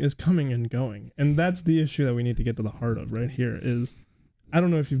itching is coming and going, and that's the issue that we need to get to the heart of right here. Is I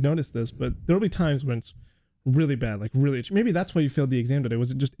don't know if you've noticed this, but there'll be times when it's really bad, like really itchy. Maybe that's why you failed the exam today. Was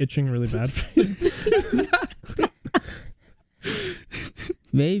it just itching really bad for you?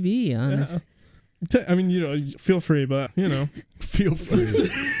 Maybe, honest. Yeah. I mean, feel free, but feel free.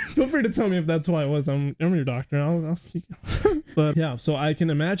 Feel free to tell me if that's why it was. I'm your doctor. I'll keep. But yeah, so I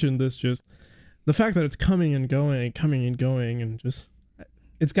can imagine this just. The fact that it's coming and going, and just,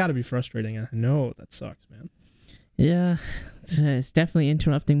 it's got to be frustrating. I know that sucks, man. Yeah, it's definitely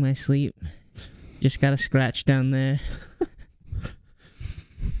interrupting my sleep. Just got a scratch down there.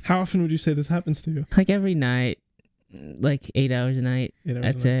 How often would you say this happens to you? Like every night, like 8 hours a night,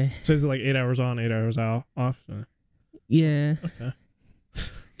 I'd say. So is it like 8 hours on, 8 hours out, off? Yeah. Okay.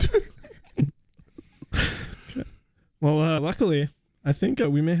 Okay. Well, luckily, I think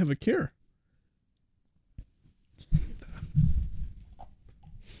we may have a cure.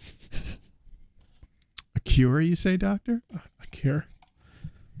 Cure, you say, doctor? A cure.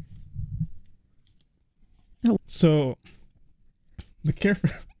 Oh. So the cure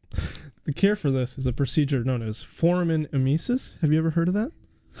for this is a procedure known as foramen emesis. Have you ever heard of that?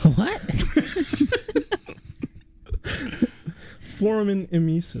 What? Foramen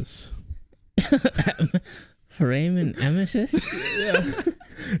emesis. Foramen emesis? Yeah.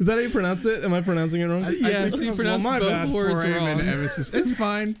 Is that how you pronounce it? Am I pronouncing it wrong? Yes, you pronounced both words Foramen wrong. emesis. It's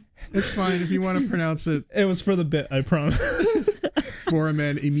fine. It's fine if you want to pronounce it. It was for the bit, I promise.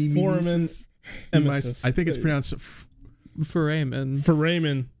 Foramen emesis. Foramen emesis. I think it's pronounced Foramen.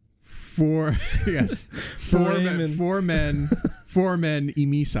 Foramen. yes. Foramen. Foramen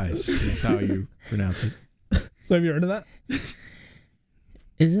emesis is how you pronounce it. So have you heard of that?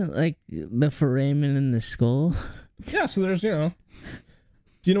 Isn't like the foramen in the skull? Yeah, so there's, do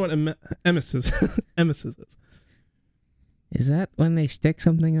you know what emesis emesis is? Is that when they stick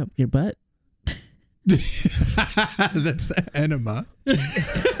something up your butt? That's enema.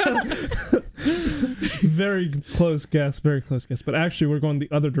 Very close guess, but actually we're going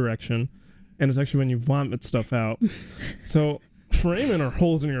the other direction, and it's actually when you vomit stuff out. So foramen are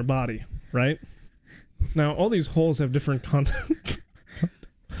holes in your body, right? Now all these holes have different contents.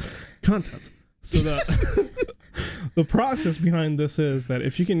 So the process behind this is that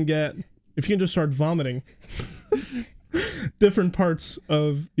if you can just start vomiting different parts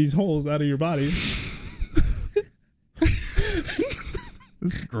of these holes out of your body.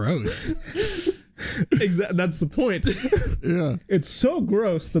 This is gross. Exactly, that's the point. Yeah. It's so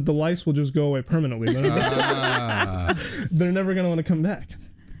gross that the lice will just go away permanently. They're never going to want to come back.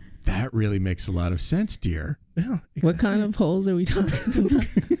 That really makes a lot of sense, dear. Yeah. Exactly. What kind of holes are we talking about?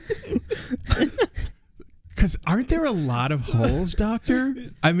 Because aren't there a lot of holes, Doctor?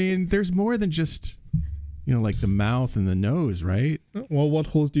 I mean, there's more than just, like the mouth and the nose, right? Well, what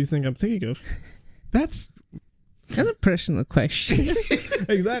holes do you think I'm thinking of? That's a personal question.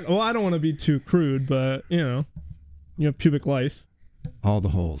 Exactly. Well, I don't want to be too crude, but, you have pubic lice. All the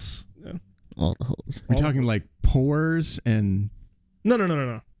holes. Yeah. All the holes. We're talking like pores and...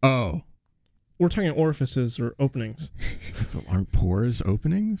 No. Oh. We're talking orifices or openings. Aren't pores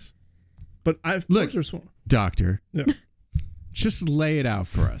openings? But Look, Doctor, yeah. Just lay it out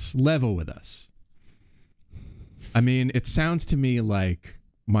for us. Level with us. I mean, it sounds to me like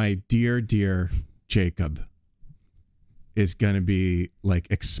my dear Jacob is going to be like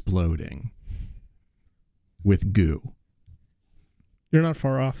exploding with goo. You're not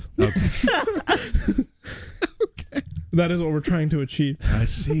far off. Okay. Okay. That is what we're trying to achieve. I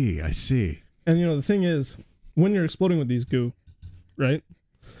see. And the thing is, when you're exploding with these goo, right?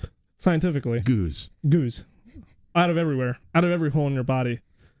 Scientifically. Goos. Out of everywhere. Out of every hole in your body,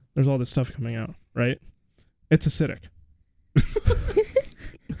 there's all this stuff coming out, right? It's acidic.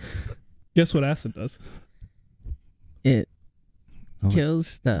 Guess what acid does? It kills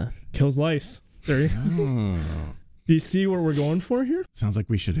stuff. Kills lice. There you go. Oh. Do you see what we're going for here? Sounds like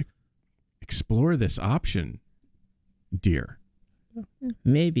we should explore this option, dear.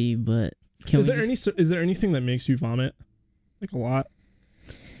 Maybe, but is there anything that makes you vomit? Like a lot?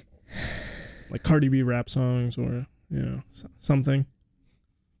 Like Cardi B rap songs or, something?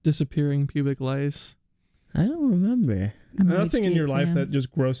 Disappearing pubic lice. I don't remember. Nothing in your life that just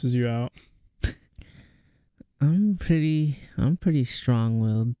grosses you out. I'm pretty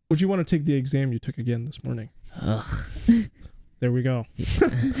strong-willed. Would you want to take the exam you took again this morning? Ugh. There we go.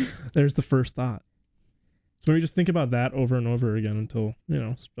 There's the first thought. So maybe just think about that over and over again until,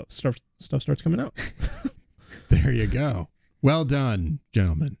 stuff starts coming out. There you go. Well done,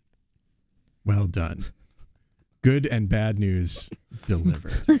 gentlemen. Well done. Good and bad news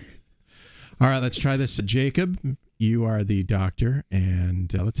delivered. All right, let's try this. Jacob, you are the doctor,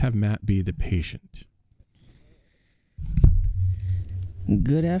 and let's have Matt be the patient.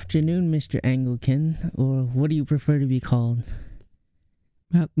 Good afternoon, Mr. Anglican, or what do you prefer to be called?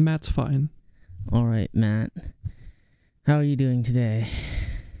 Matt's fine. All right, Matt. How are you doing today?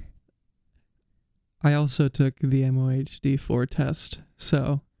 I also took the MOHD4 test,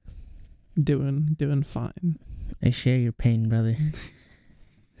 so doing fine. I share your pain, brother.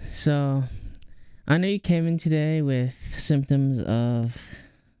 So, I know you came in today with symptoms of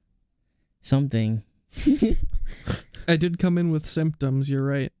something. I did come in with symptoms, you're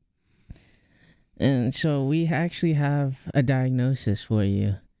right. And so we actually have a diagnosis for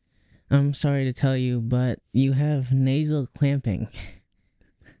you. I'm sorry to tell you, but you have nasal clamping.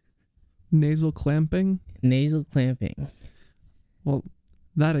 Nasal clamping? Nasal clamping. Well,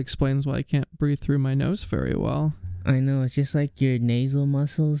 that explains why I can't breathe through my nose very well. I know, it's just like your nasal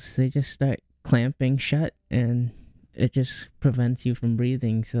muscles, they just start clamping shut, and it just prevents you from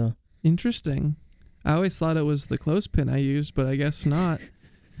breathing, so... Interesting. I always thought it was the clothespin I used, but I guess not.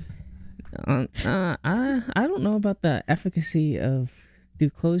 I don't know about the efficacy of... Do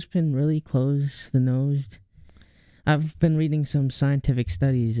clothespin really close the nose? I've been reading some scientific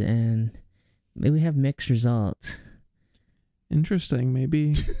studies, and we have mixed results. Interesting.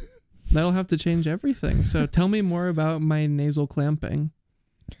 Maybe that'll have to change everything. So tell me more about my nasal clamping.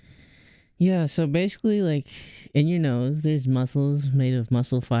 Yeah, so basically, like, in your nose, there's muscles made of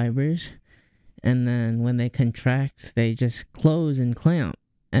muscle fibers, and then when they contract, they just close and clamp,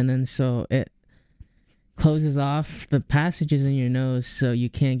 and then so it closes off the passages in your nose so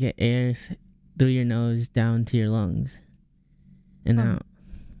you can't get air through your nose down to your lungs and out.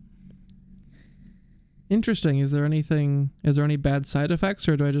 Interesting. Is there any bad side effects,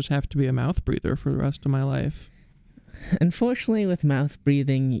 or do I just have to be a mouth breather for the rest of my life? Unfortunately, with mouth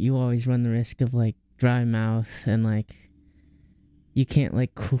breathing, you always run the risk of, like, dry mouth, and, like, you can't,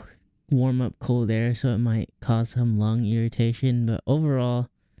 like, warm up cold air, so it might cause some lung irritation. But overall,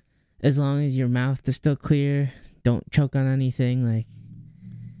 as long as your mouth is still clear, don't choke on anything, like,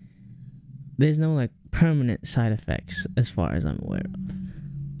 there's no, like, permanent side effects as far as I'm aware of.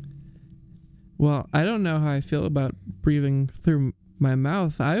 Well, I don't know how I feel about breathing through my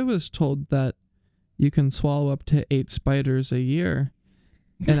mouth. I was told that you can swallow up to 8 spiders a year.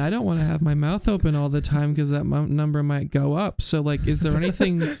 And I don't want to have my mouth open all the time because that number might go up. So, like, is there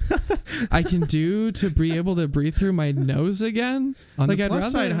anything I can do to be able to breathe through my nose again? On like, the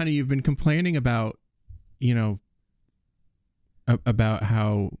plus side, honey, you've been complaining about, about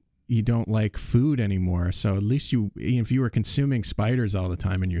how you don't like food anymore. So at least if you were consuming spiders all the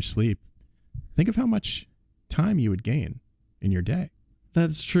time in your sleep, think of how much time you would gain in your day.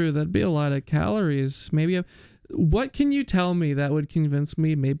 That's true. That'd be a lot of calories. Maybe. What can you tell me that would convince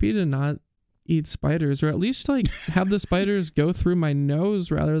me maybe to not eat spiders, or at least, like, have the spiders go through my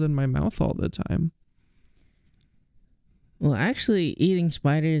nose rather than my mouth all the time? Well, actually, eating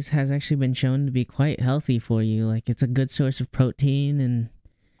spiders has actually been shown to be quite healthy for you. Like, it's a good source of protein,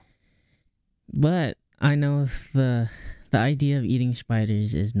 but I know the idea of eating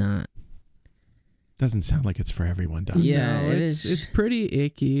spiders is not. Doesn't sound like it's for everyone, Doc. Yeah, no, it's pretty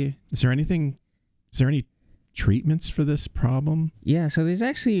icky. Is there any treatments for this problem? Yeah, so there's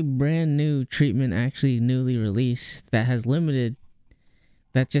actually a brand new treatment actually newly released that's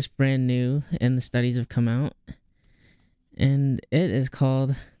just brand new, and the studies have come out. And it is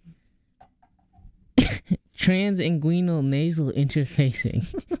called transinguinal nasal interfacing.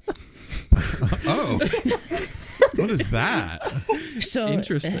 Oh. What is that? So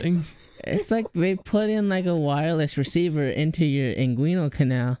interesting. It's like they put in, like, a wireless receiver into your inguinal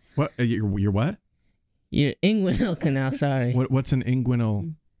canal. What? Your what? Your inguinal canal, sorry. What's an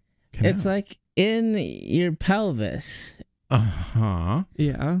inguinal canal? It's like in your pelvis. Uh-huh.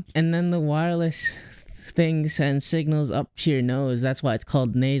 Yeah. And then the wireless thing sends signals up to your nose. That's why it's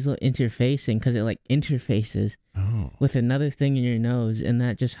called nasal interfacing, because it, like, interfaces with another thing in your nose, and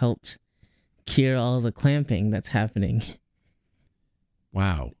that just helps cure all the clamping that's happening.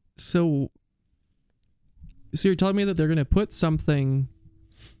 Wow. So you're telling me that they're going to put something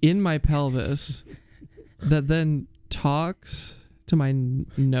in my pelvis that then talks to my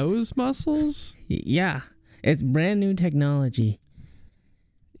nose muscles? Yeah. It's brand new technology.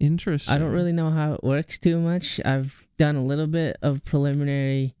 Interesting. I don't really know how it works too much. I've done a little bit of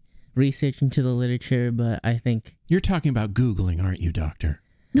preliminary research into the literature, but I think... You're talking about Googling, aren't you, Doctor?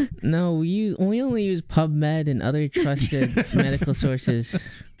 No, we only use PubMed and other trusted medical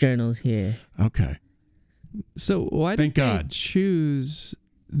sources, journals here. Okay. So why did they choose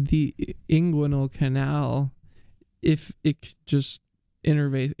the inguinal canal if it could just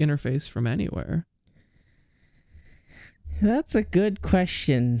interface from anywhere? That's a good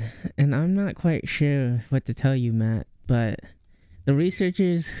question, and I'm not quite sure what to tell you, Matt, but the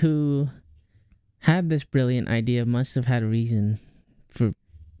researchers who had this brilliant idea must have had a reason for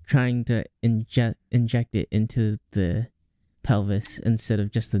trying to inject it into the pelvis instead of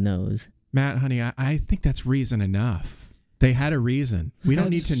just the nose. Matt, honey, I think that's reason enough. They had a reason. We don't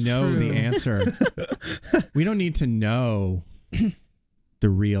need to know the answer. We don't need to know the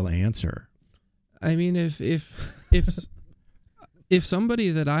real answer. I mean, if somebody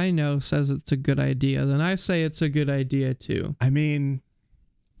that I know says it's a good idea, then I say it's a good idea too. I mean,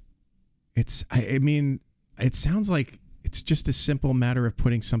 it sounds like it's just a simple matter of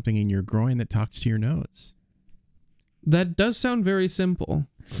putting something in your groin that talks to your nose. That does sound very simple.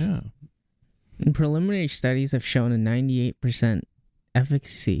 Yeah. And preliminary studies have shown a 98%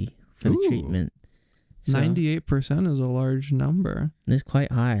 efficacy for the treatment. So 98% is a large number. It's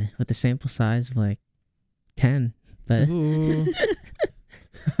quite high with a sample size of like 10. But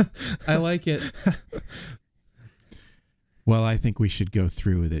I like it. Well, I think we should go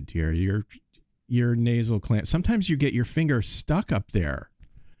through with it, dear. Your nasal clamp. Sometimes you get your finger stuck up there.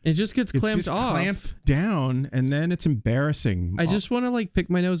 It just gets clamped it's just off. clamped down, and then it's embarrassing. I just want to like pick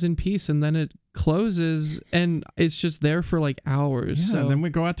my nose in peace, and then it closes, and it's just there for like hours. Yeah, so. and then we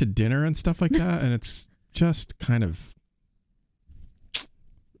go out to dinner and stuff like that, and it's just kind of.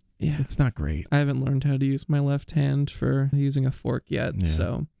 It's not great. I haven't learned how to use my left hand for using a fork yet,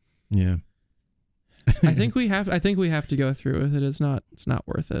 so. Yeah. I think we have to go through with it. It's not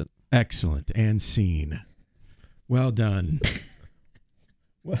worth it. Excellent. And scene. Well done.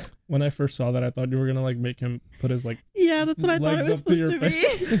 When I first saw that, I thought you were gonna like make him put his like that's what I thought it was supposed to be.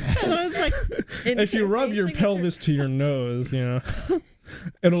 I was like, if you rub your pelvis to your nose,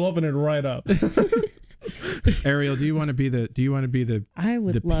 it'll open it right up. Ariel, do you want to be the I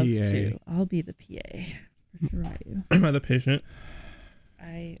would the love PA? to. I'll be the PA. Shirayu. Am I the patient?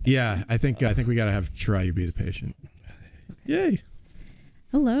 I think we gotta have Shirayu be the patient. Yay!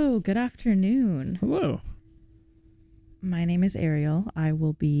 Hello. Good afternoon. Hello. My name is Ariel. I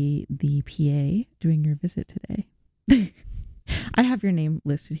will be the PA doing your visit today. I have your name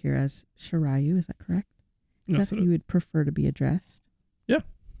listed here as Shirayu. Is that correct? Is that how you would prefer to be addressed? Yeah.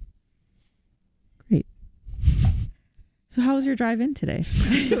 Great. So how was your drive in today?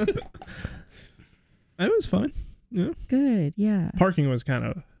 It was fun. Yeah. Good. Yeah. Parking was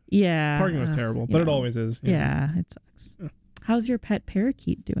terrible, but it always is. Yeah, it sucks. Yeah. How's your pet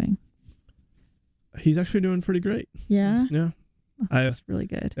parakeet doing? He's actually doing pretty great. Yeah? Yeah. That's really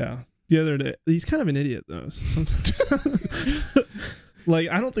good. Yeah. The other day, he's kind of an idiot though. So sometimes, like,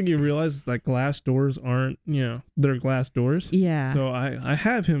 I don't think he realizes that glass doors aren't, they're glass doors. Yeah. So I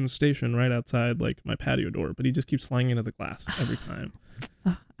have him stationed right outside like my patio door, but he just keeps flying into the glass every time.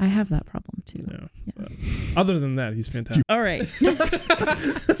 I have that problem too. Yeah. Other than that, he's fantastic. All right.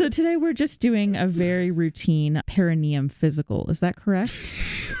 So today we're just doing a very routine perineum physical. Is that correct?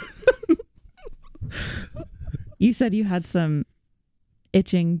 You said you had some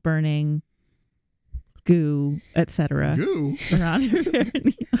itching, burning, goo, etc. Goo around your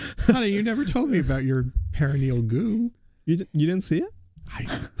perineum. Honey, you never told me about your perineal goo. You didn't see it?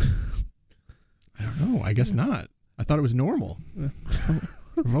 I don't know. I guess not. I thought it was normal.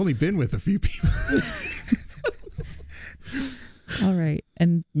 I've only been with a few people. All right.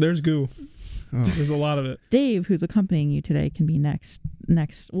 And there's goo. Oh. There's a lot of it. Dave, who's accompanying you today, can be next.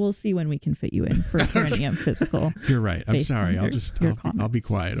 We'll see when we can fit you in for a perineum physical. You're right. I'm sorry. I'll be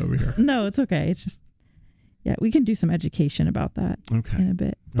quiet over here. No, it's okay. It's just, we can do some education about that in a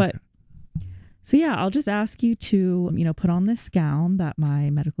bit. But so I'll just ask you to, put on this gown that my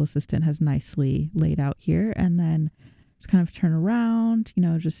medical assistant has nicely laid out here, and then just kind of turn around,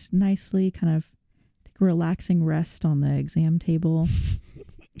 just nicely kind of take a relaxing rest on the exam table,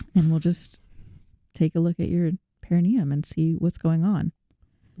 and we'll just take a look at your perineum and see what's going on.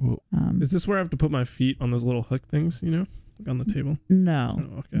 Well, is this where I have to put my feet on those little hook things, like on the table? No.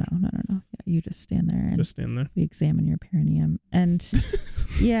 Oh, okay. No. Yeah, you just stand there and we examine your perineum. And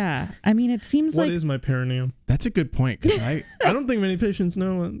it seems what is my perineum? That's a good point, because I don't think many patients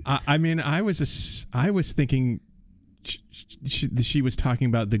know. I was thinking she was talking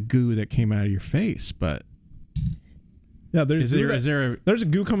about the goo that came out of your face, but yeah, there's a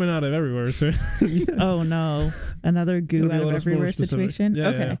goo coming out of everywhere. So Oh no, another goo out of everywhere situation. Yeah,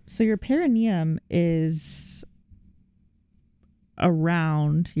 okay, yeah. So your perineum is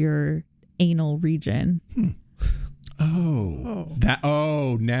around your anal region. Now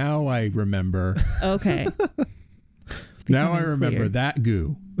I remember. Okay. Now I remember that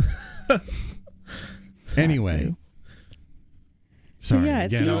goo. Anyway. Sorry. So it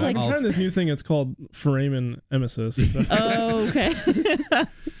seems like I'm trying this new thing. It's called foramen emesis. Oh, okay.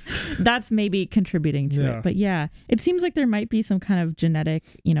 That's maybe contributing to it. But it seems like there might be some kind of genetic,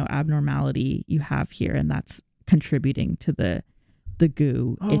 abnormality you have here, and that's contributing to the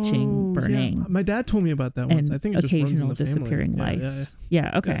goo, itching, burning. Yeah. My dad told me about that once. And I think it just runs in the disappearing family. lice.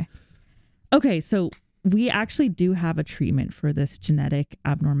 Yeah. Okay. Yeah. Okay. So we actually do have a treatment for this genetic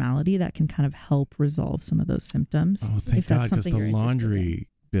abnormality that can kind of help resolve some of those symptoms. Oh, thank God, because the laundry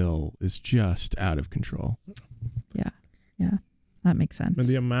bill is just out of control. Yeah. That makes sense. And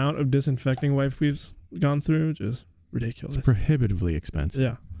the amount of disinfecting wipes we've gone through, just ridiculous. It's prohibitively expensive.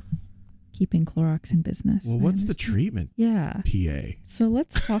 Yeah. Keeping Clorox in business. Well, what's the treatment? Yeah. PA. So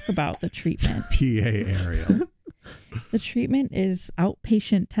let's talk about the treatment. PA Ariel. The treatment is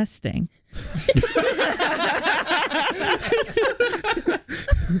outpatient testing.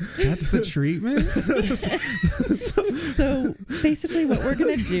 That's the treatment? So basically what we're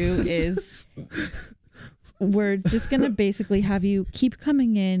going to do is we're just going to basically have you keep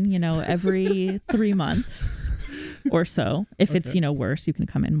coming in, every 3 months. or so. If it's, worse, you can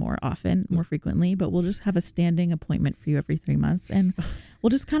come in more often, more frequently, but we'll just have a standing appointment for you every 3 months. And we'll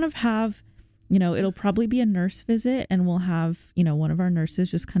just kind of have, it'll probably be a nurse visit, and we'll have, one of our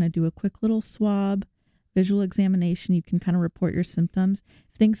nurses just kind of do a quick little swab, visual examination. You can kind of report your symptoms.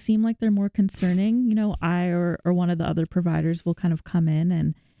 If things seem like they're more concerning, I or one of the other providers will kind of come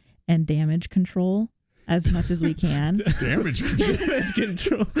in and damage control as much as we can. Damage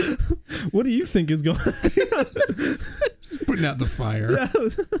control. What do you think is going on? Putting out the fire.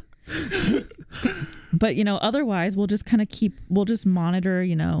 But, otherwise we'll just kind of we'll just monitor,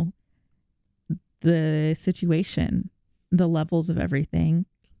 the situation, the levels of everything.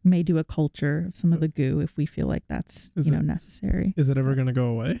 May do a culture of some of the goo if we feel like that's, necessary. Is it ever going to go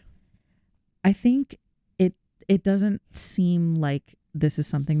away? I think it doesn't seem like this is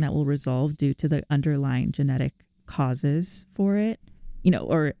something that will resolve due to the underlying genetic causes for it,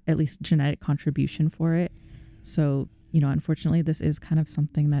 or at least genetic contribution for it. So, unfortunately, this is kind of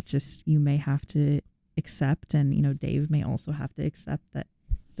something that just you may have to accept. And, Dave may also have to accept that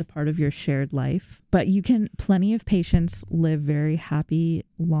it's a part of your shared life. But plenty of patients live very happy,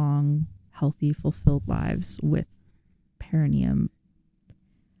 long, healthy, fulfilled lives with perineum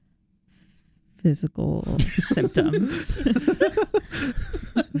physical symptoms.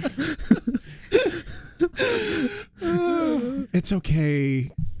 It's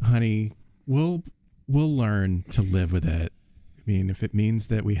okay, honey. We'll learn to live with it. I mean, if it means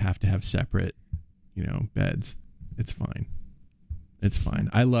that we have to have separate, beds, it's fine. It's fine.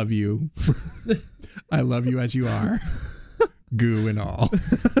 I love you. I love you as you are. Goo and all.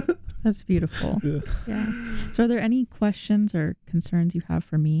 That's beautiful. Yeah. So are there any questions or concerns you have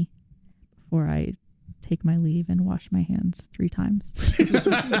for me before I take my leave and wash my hands 3 times?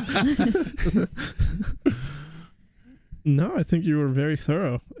 No, I think you were very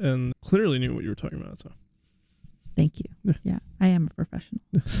thorough and clearly knew what you were talking about. So, thank you. Yeah, I am a professional.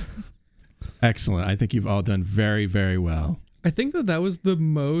 Excellent. I think you've all done very, very well. I think that was the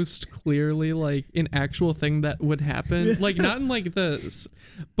most clearly an actual thing that would happen. Not in this,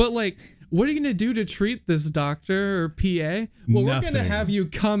 but what are you going to do to treat this doctor or PA? Well, we're going to have you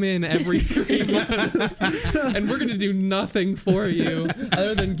come in every 3 months and we're going to do nothing for you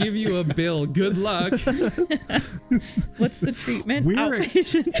other than give you a bill. Good luck. What's the treatment?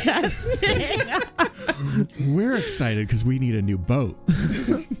 Outpatient testing. We're excited because we need a new boat.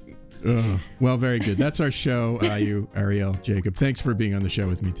 Well, very good. That's our show. You, Ariel, Jacob, thanks for being on the show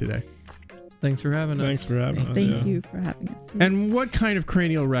with me today. Thanks for having us. Thanks for having us. Thank you for having us. And what kind of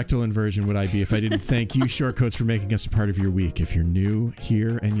cranial rectal inversion would I be if I didn't thank you, Shortcoats, for making us a part of your week? If you're new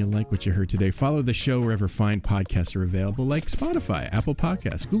here and you like what you heard today, follow the show wherever fine podcasts are available, like Spotify, Apple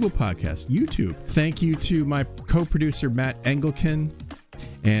Podcasts, Google Podcasts, YouTube. Thank you to my co-producer, Matt Engelken,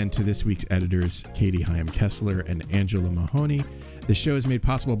 and to this week's editors, Katie Hyam-Kessler and Angela Mahoney. The show is made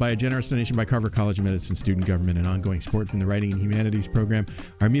possible by a generous donation by Carver College of Medicine student government and ongoing support from the Writing and Humanities program.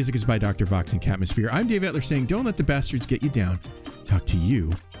 Our music is by Dr. Vox and Catmosphere. I'm Dave Etler saying, don't let the bastards get you down. Talk to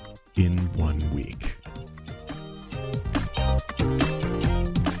you in 1 week.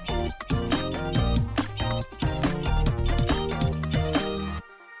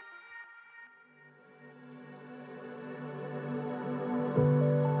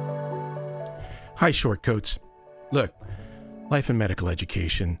 Hi, Shortcoats. Look. Life in medical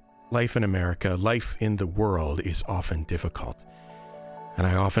education, life in America, life in the world is often difficult. And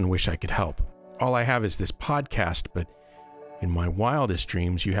I often wish I could help. All I have is this podcast, but in my wildest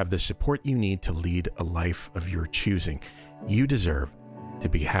dreams, you have the support you need to lead a life of your choosing. You deserve to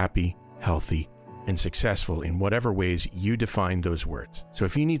be happy, healthy, and successful in whatever ways you define those words. So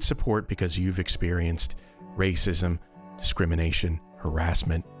if you need support because you've experienced racism, discrimination,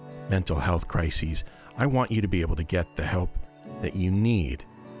 harassment, mental health crises, I want you to be able to get the help that you need.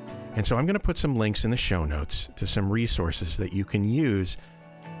 And so I'm going to put some links in the show notes to some resources that you can use.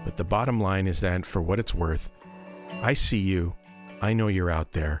 But the bottom line is that for what it's worth, I see you. I know you're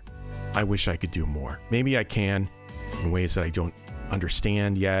out there. I wish I could do more. Maybe I can in ways that I don't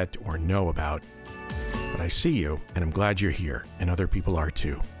understand yet or know about. But I see you, and I'm glad you're here, and other people are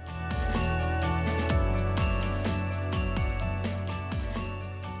too.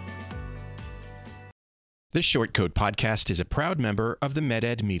 This Short Code podcast is a proud member of the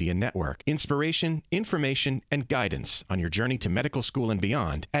MedEd Media Network. Inspiration, information, and guidance on your journey to medical school and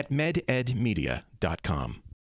beyond at mededmedia.com.